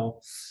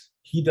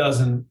 he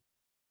doesn't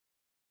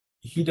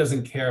he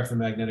doesn't care if the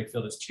magnetic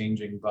field is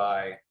changing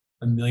by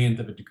a millionth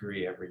of a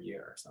degree every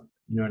year or something.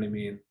 You know what I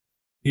mean?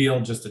 He'll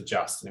just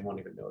adjust and he won't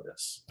even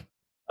notice.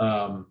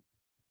 Um,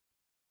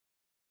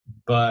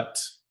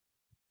 but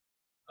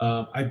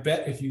I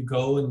bet if you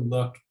go and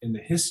look in the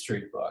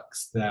history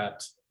books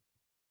that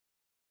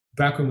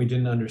back when we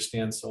didn't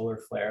understand solar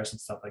flares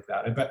and stuff like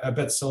that, I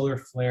bet solar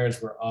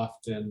flares were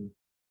often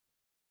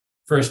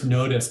first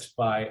noticed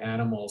by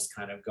animals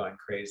kind of going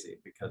crazy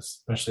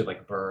because especially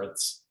like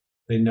birds,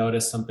 they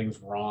notice something's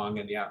wrong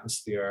in the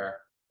atmosphere,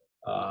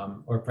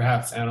 or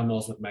perhaps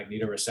animals with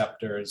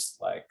magnetoreceptors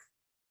like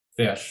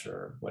fish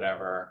or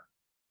whatever.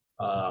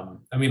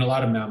 I mean, a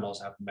lot of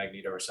mammals have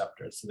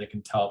magnetoreceptors, so they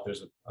can tell if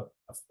there's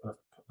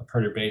a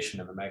perturbation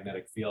in the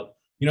magnetic field.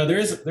 There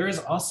is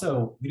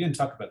also, we didn't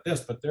talk about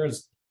this, but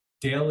there's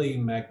daily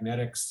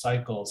magnetic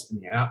cycles in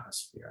the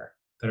atmosphere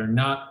that are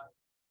not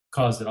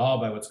caused at all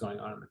by what's going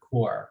on in the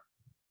core,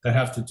 that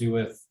have to do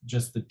with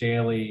just the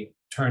daily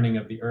turning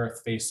of the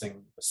Earth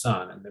facing the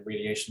sun and the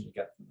radiation you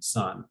get from the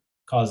sun,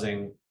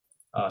 causing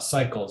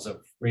cycles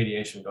of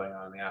radiation going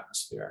on in the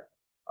atmosphere.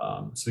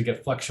 So we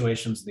get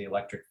fluctuations in the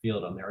electric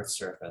field on the Earth's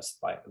surface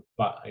by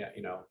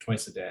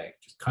twice a day,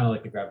 just kind of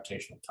like the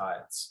gravitational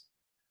tides.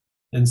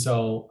 And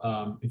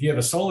so if you have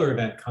a solar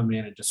event come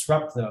in and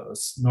disrupt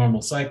those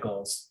normal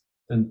cycles,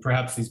 then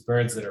perhaps these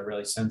birds that are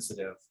really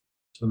sensitive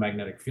to the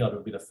magnetic field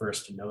would be the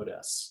first to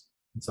notice.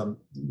 And so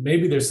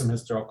maybe there's some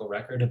historical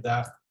record of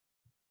that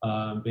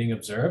being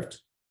observed.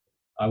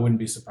 I wouldn't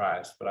be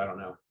surprised, but I don't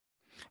know.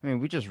 I mean,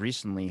 we just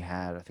recently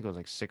had, I think it was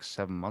like 6,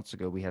 7 months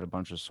ago, we had a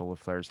bunch of solar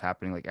flares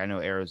happening. Like I know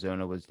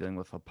Arizona was dealing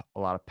with a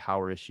lot of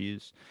power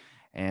issues.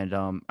 And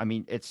I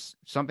mean, it's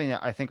something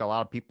that I think a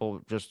lot of people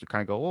just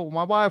kind of go, "Well,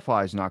 my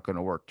Wi-Fi is not going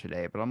to work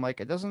today." But I'm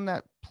like, it doesn't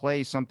that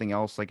play something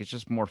else? Like, it's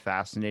just more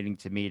fascinating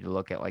to me to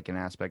look at like an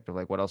aspect of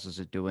like what else is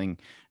it doing,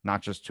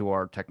 not just to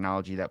our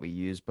technology that we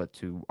use, but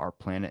to our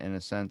planet in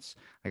a sense.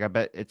 Like, I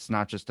bet it's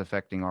not just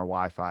affecting our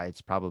Wi-Fi;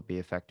 it's probably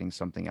affecting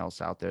something else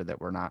out there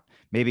that we're not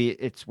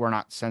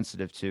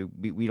sensitive to.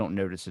 We don't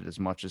notice it as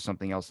much as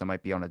something else that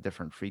might be on a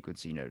different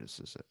frequency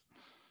notices it.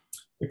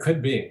 It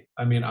could be.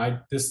 I mean,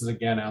 this is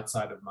again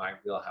outside of my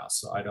wheelhouse,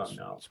 so I don't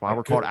know. That's why I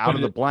we're called could out put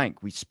of the it.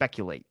 blank. We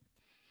speculate.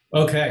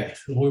 Okay,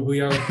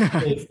 we are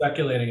really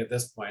speculating at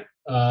this point.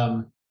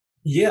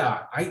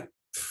 Yeah,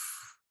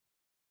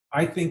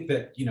 I think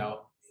that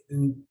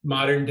in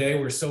modern day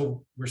we're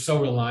so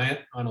reliant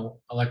on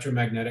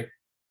electromagnetic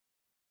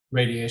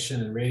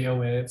radiation and radio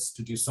waves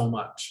to do so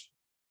much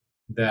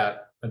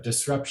that a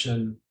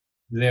disruption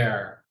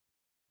there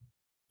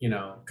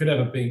could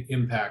have a big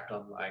impact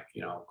on like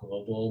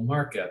global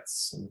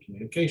markets and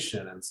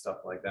communication and stuff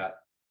like that.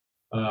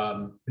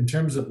 In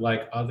terms of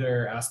like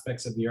other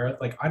aspects of the earth,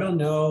 like I don't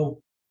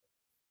know,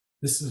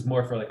 this is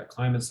more for like a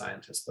climate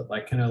scientist, but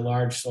like can a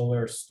large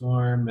solar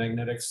storm,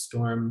 magnetic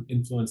storm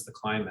influence the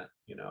climate?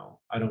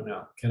 I don't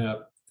know.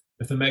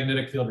 If the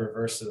magnetic field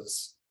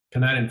reverses,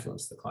 can that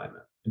influence the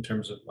climate in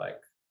terms of like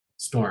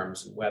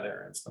storms and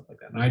weather and stuff like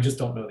that? And I just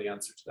don't know the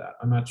answer to that.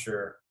 I'm not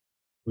sure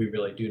we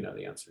really do know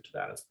the answer to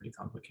that. It's pretty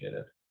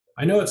complicated.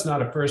 I know it's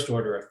not a first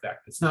order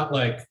effect. It's not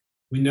like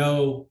we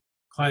know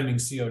climbing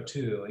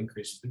CO2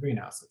 increases the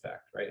greenhouse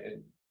effect, right?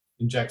 It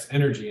injects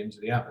energy into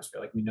the atmosphere.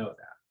 Like we know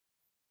that.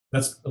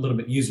 That's a little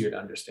bit easier to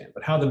understand.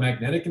 But how the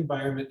magnetic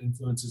environment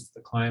influences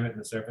the climate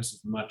and the surface is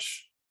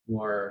much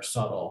more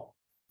subtle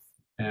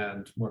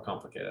and more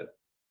complicated.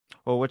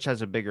 Well, which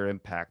has a bigger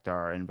impact,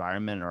 our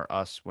environment or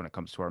us when it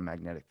comes to our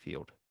magnetic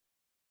field?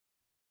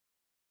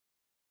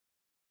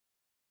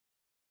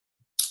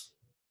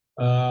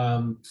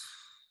 Um,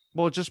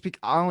 Well,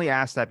 I only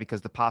ask that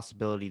because the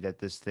possibility that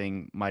this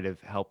thing might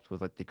have helped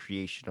with like the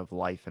creation of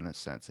life in a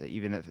sense,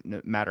 even if no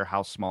matter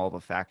how small of a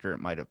factor it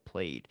might have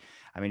played.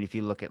 I mean, if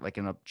you look at like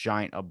a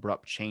giant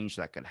abrupt change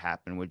that could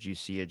happen, would you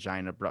see a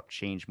giant abrupt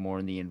change more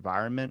in the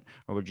environment,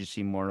 or would you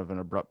see more of an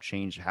abrupt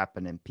change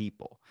happen in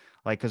people?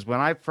 Like, because when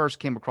I first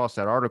came across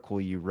that article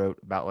you wrote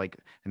about like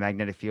the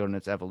magnetic field and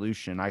its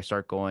evolution, I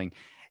start going,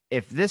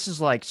 if this is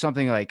like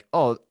something like,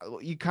 oh,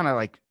 you kind of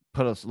like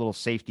put a little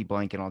safety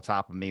blanket on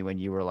top of me when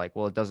you were like,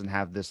 well, it doesn't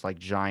have this like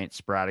giant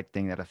sporadic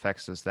thing that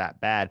affects us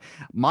that bad.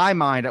 My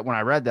mind, when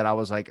I read that, I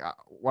was like,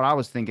 what I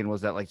was thinking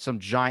was that like some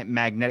giant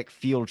magnetic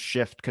field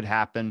shift could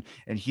happen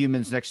and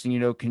humans, next thing you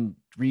know, can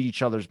read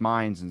each other's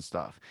minds and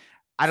stuff.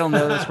 I don't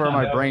know. That's where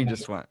my that would be brain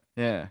just nice. went.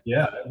 Yeah.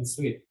 Yeah, that'd be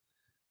sweet.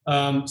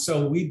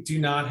 So we do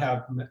not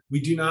have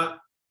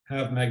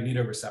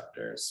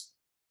magnetoreceptors.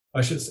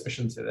 I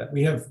shouldn't say that.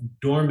 We have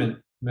dormant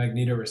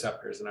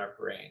magnetoreceptors in our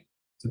brain.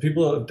 So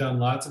people have done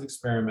lots of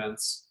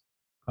experiments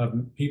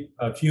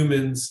of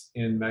humans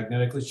in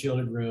magnetically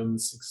shielded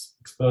rooms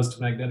exposed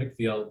to magnetic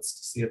fields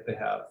to see if they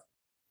have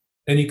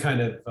any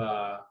kind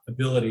of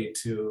ability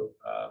to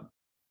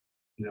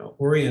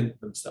orient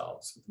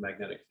themselves with the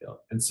magnetic field.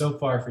 And so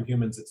far for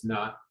humans, it's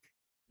not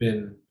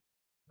been,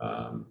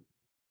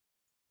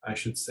 I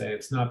should say,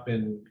 it's not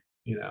been,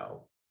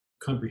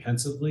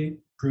 comprehensively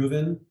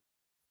proven.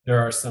 There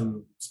are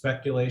some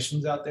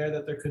speculations out there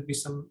that there could be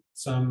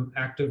some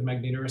active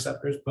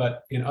magnetoreceptors,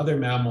 but in other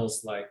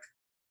mammals like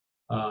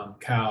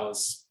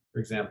cows, for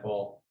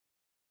example,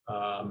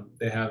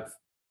 they have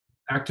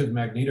active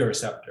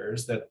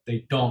magnetoreceptors that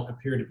they don't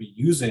appear to be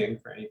using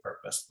for any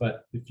purpose.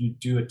 But if you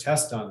do a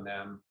test on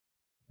them,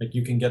 like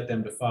you can get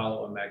them to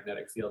follow a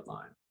magnetic field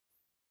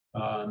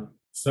line.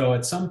 So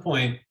at some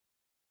point,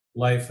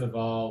 life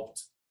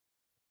evolved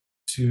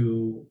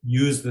to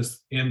use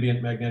this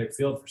ambient magnetic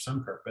field for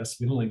some purpose.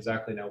 We don't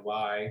exactly know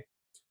why.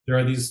 There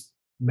are these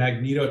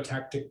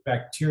magnetotactic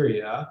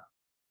bacteria,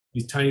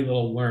 these tiny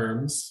little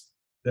worms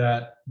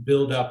that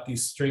build up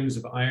these strings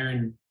of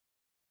iron,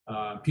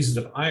 pieces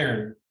of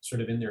iron sort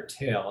of in their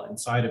tail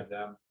inside of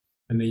them.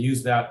 And they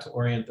use that to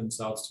orient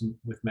themselves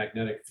with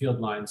magnetic field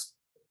lines,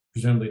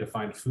 presumably to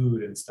find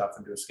food and stuff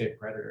and to escape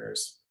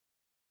predators.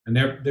 And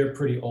they're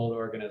pretty old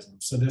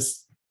organisms. So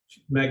this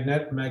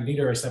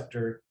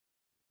magnetoreceptor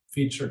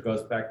feature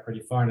goes back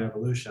pretty far in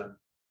evolution.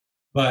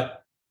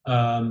 But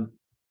to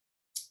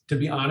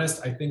be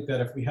honest, I think that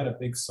if we had a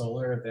big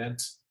solar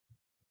event,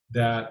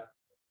 that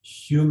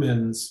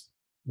humans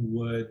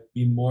would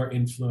be more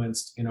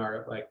influenced in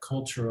our in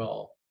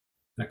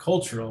a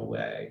cultural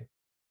way,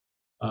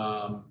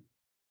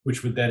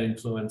 which would then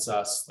influence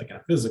us like in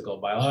a physical,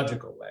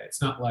 biological way.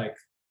 It's not like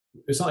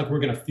we're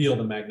going to feel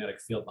the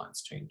magnetic field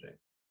lines changing.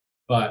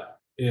 But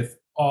if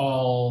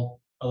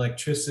all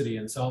electricity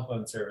and cell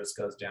phone service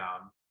goes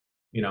down,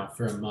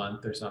 for a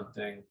month or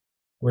something,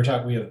 we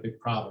have a big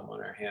problem on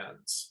our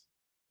hands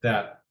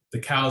that the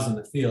cows in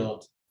the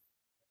field,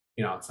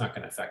 it's not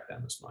going to affect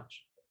them as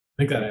much.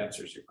 I think that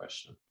answers your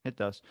question. It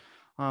does.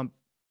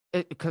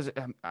 Because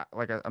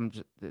I'm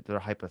just, they're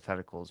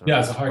hypotheticals. Yeah,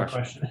 it's a hard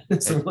question.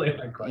 It's a really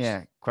hard question.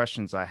 Yeah,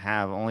 questions I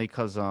have only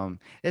because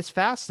it's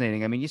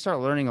fascinating. I mean, you start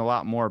learning a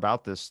lot more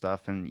about this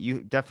stuff, and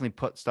you definitely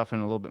put stuff in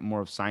a little bit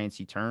more of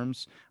sciencey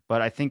terms.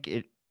 But I think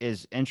it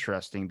is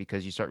interesting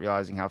because you start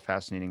realizing how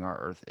fascinating our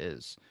Earth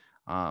is.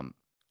 And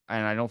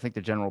I don't think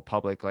the general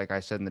public, like I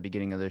said in the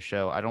beginning of the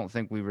show, I don't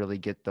think we really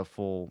get the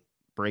full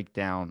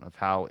breakdown of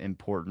how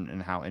important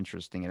and how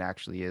interesting it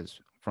actually is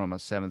from a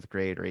 7th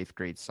grade or 8th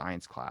grade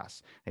science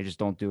class. They just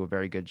don't do a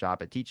very good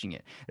job at teaching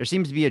it. There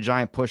seems to be a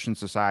giant push in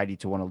society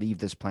to want to leave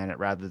this planet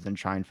rather than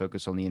try and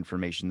focus on the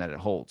information that it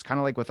holds. Kind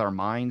of like with our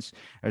minds,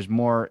 there's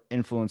more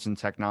influence in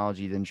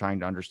technology than trying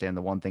to understand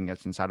the one thing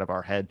that's inside of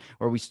our head,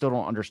 where we still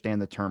don't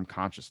understand the term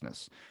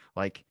consciousness.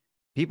 Like,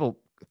 people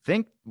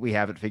think we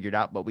have it figured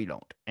out, but we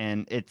don't.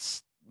 And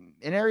it's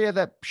an area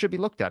that should be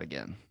looked at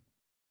again.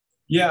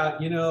 Yeah,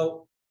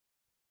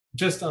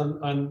 just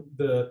on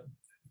the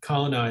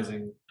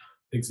colonizing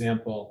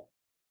example,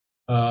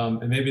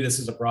 and maybe this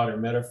is a broader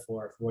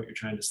metaphor for what you're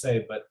trying to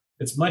say, but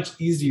it's much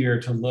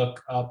easier to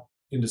look up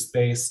into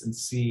space and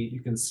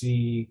you can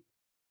see,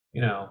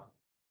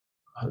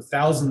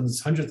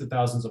 thousands, hundreds of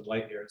thousands of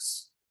light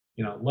years,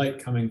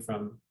 light coming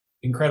from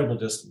incredible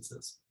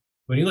distances.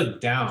 When you look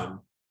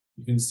down,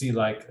 you can see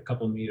like a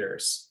couple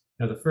meters.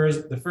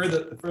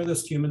 The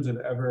furthest humans have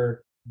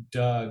ever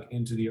dug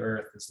into the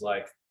Earth is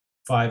like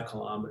 5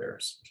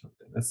 kilometers or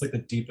something. That's like the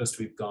deepest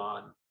we've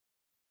gone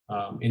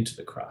into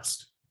the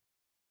crust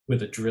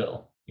with a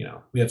drill.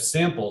 We have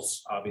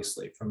samples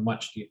obviously from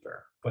much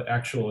deeper, but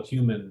actual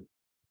human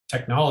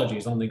technology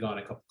has only gone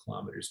a couple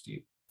kilometers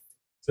deep.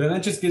 So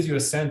that just gives you a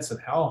sense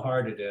of how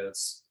hard it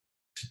is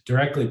to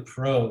directly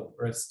probe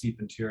Earth's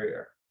deep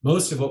interior.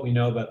 Most of what we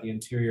know about the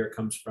interior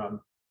comes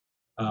from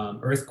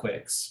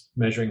earthquakes,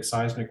 measuring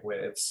seismic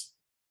waves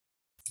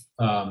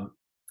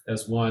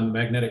as one,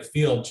 magnetic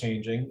field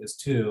changing is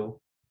 2,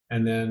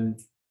 and then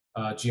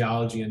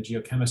geology and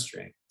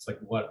geochemistry. It's like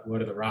what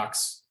are the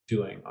rocks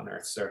doing on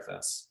Earth's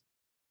surface?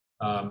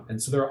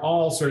 And so they're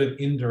all sort of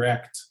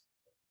indirect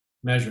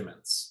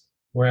measurements,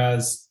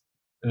 whereas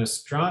an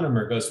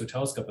astronomer goes to a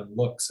telescope and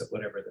looks at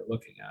whatever they're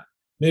looking at.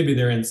 Maybe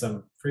they're in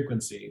some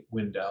frequency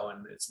window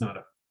and it's not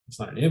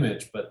an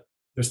image, but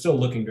they're still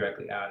looking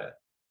directly at it.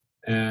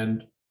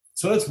 And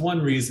so that's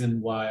one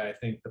reason why I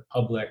think the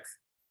public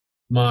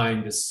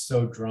mind is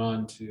so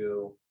drawn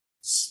to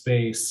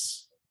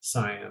space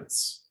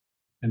science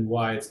and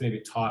why it's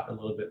maybe taught a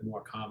little bit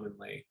more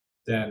commonly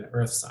than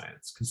Earth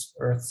science, because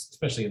Earth,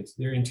 especially in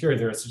the interior of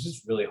the Earth, is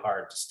just really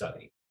hard to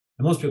study.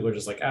 And most people are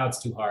just like,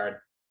 it's too hard.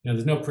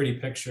 There's no pretty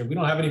picture. We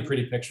don't have any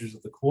pretty pictures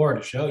of the core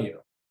to show you.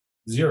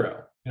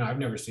 0. I've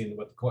never seen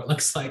what the core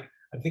looks like.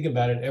 I think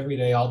about it every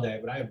day, all day,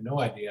 but I have no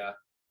idea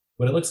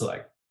what it looks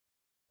like.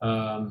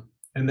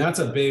 And that's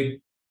a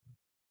big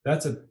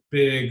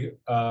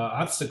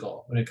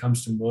obstacle when it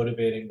comes to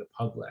motivating the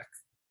public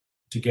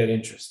to get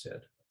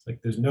interested.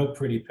 Like there's no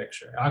pretty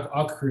picture.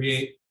 I'll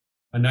create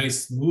a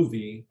nice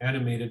movie,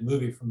 animated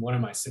movie from one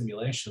of my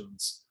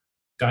simulations,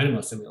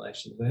 dynamo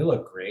simulations. They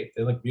look great.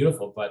 They look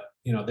beautiful, but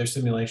they're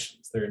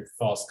simulations. They're in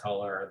false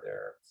color.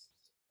 They're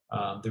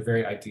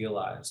very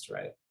idealized,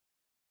 right?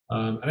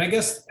 And I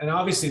guess, and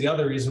obviously, the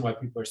other reason why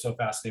people are so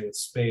fascinated with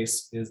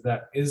space is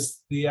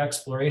the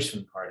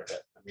exploration part of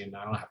it. I mean,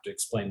 I don't have to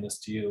explain this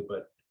to you,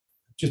 but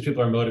just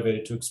people are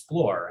motivated to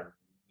explore and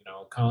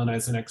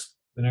colonize the next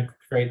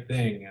great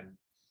thing and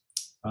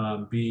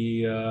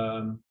be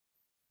trailblazers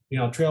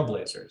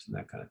and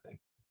that kind of thing.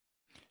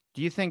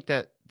 Do you think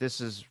that this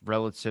is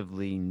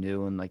relatively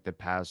new in like the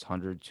past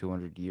 100,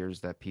 200 years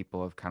that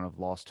people have kind of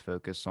lost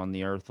focus on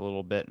the Earth a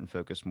little bit and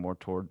focus more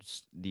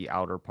towards the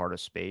outer part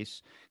of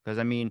space? Because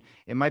I mean,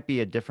 it might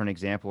be a different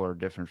example or a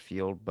different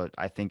field, but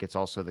I think it's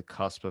also the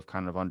cusp of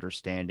kind of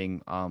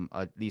understanding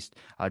at least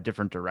a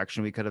different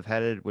direction we could have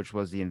headed, which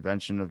was the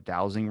invention of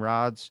dowsing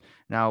rods.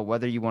 Now,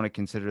 whether you want to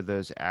consider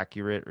those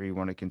accurate or you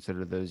want to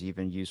consider those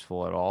even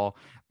useful at all,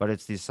 but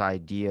it's this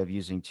idea of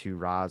using two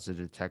rods to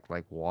detect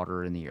like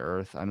water in the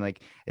earth. I'm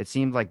like, it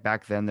seemed like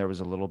back then there was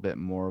a little bit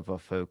more of a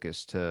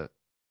focus to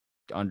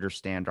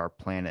understand our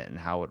planet and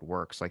how it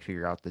works, like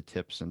figure out the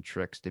tips and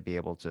tricks to be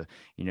able to,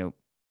 you know,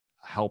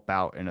 help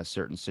out in a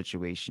certain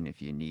situation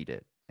if you need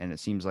it. And it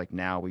seems like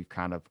now we've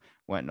kind of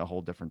went in a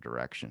whole different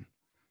direction.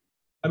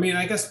 I mean,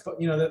 I guess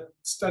that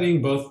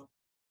studying both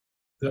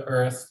the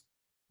Earth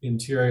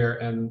interior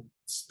and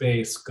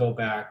space go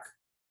back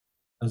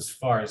as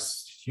far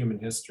as human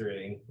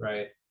history,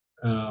 right?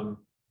 Um,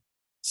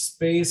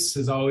 Space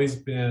has always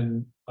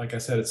been, like I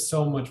said, it's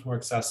so much more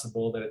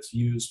accessible that it's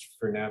used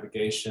for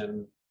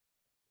navigation,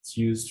 it's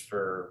used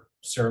for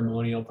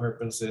ceremonial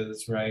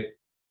purposes, right?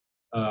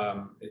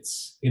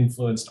 It's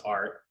influenced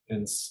art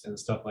and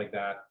stuff like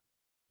that.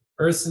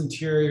 Earth's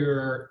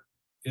interior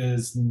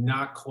is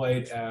not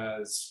quite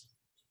as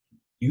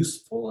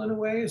useful in a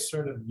way, it's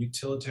sort of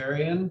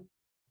utilitarian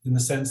in the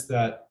sense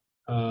that,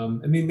 I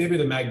mean, maybe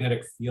the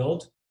magnetic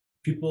field,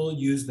 people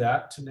use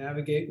that to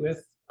navigate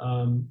with,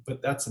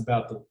 but that's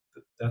about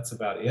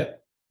it.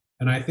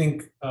 And I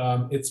think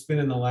it's been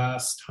in the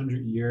last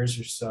 100 years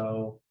or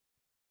so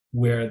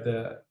where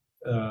the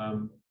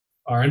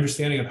our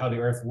understanding of how the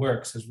Earth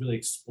works has really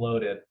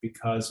exploded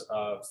because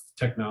of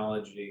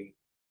technology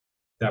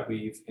that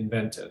we've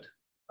invented,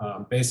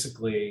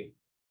 basically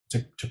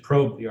to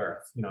probe the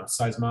Earth.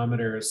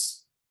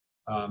 Seismometers,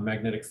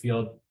 magnetic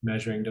field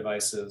measuring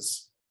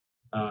devices,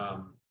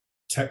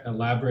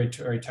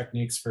 laboratory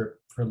techniques for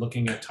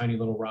looking at tiny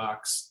little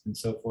rocks and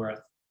so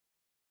forth.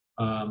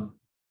 Um,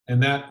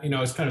 and that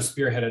is kind of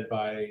spearheaded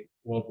by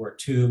World War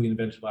II. We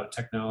invented a lot of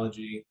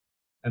technology,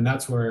 and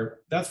that's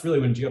really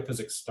when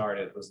geophysics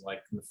started. Was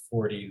like in the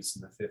 40s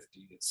and the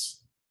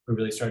 50s. We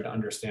really started to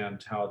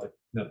understand how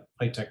the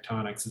plate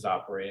tectonics is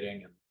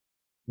operating,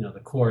 and the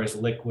core is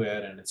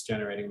liquid and it's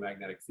generating a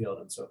magnetic field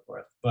and so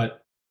forth.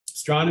 But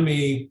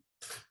astronomy,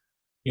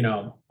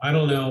 I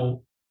don't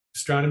know.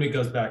 Astronomy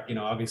goes back,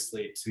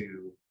 obviously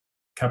to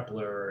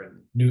Kepler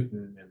and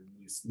Newton and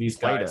these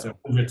guys Plato.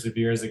 hundreds of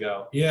years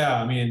ago.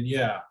 Yeah, I mean,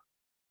 yeah.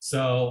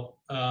 So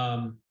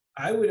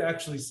I would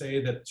actually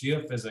say that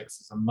geophysics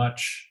is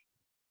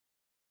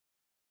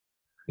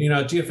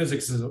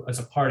geophysics is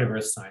a part of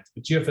earth science,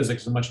 but geophysics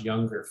is a much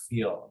younger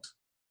field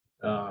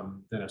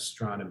than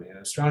astronomy. And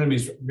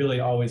astronomy's really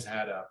always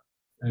had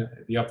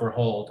the upper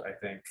hold, I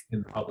think,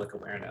 in public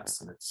awareness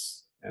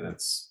and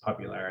its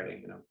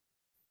popularity.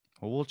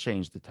 Well, we'll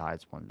change the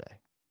tides one day.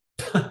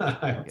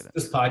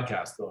 This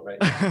podcast will, right?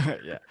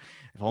 Yeah.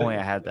 If only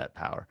I had that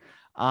power.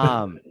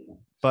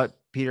 But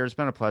Peter, it's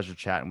been a pleasure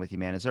chatting with you,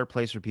 man. Is there a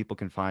place where people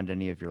can find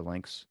any of your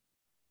links?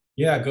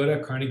 Yeah, go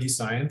to Carnegie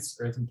Science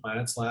Earth and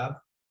Planets Lab.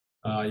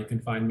 You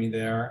can find me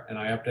there, and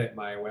I update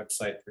my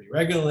website pretty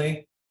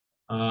regularly.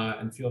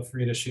 And feel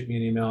free to shoot me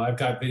an email. I've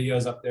got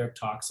videos up there of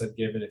talks I've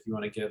given if you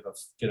want to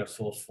get a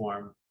full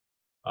form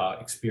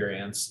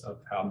experience of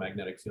how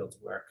magnetic fields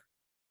work.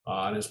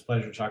 And it's a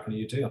pleasure talking to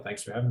you too.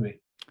 Thanks for having me.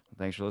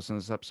 Thanks for listening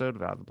to this episode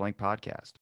of Out of the Blank Podcast.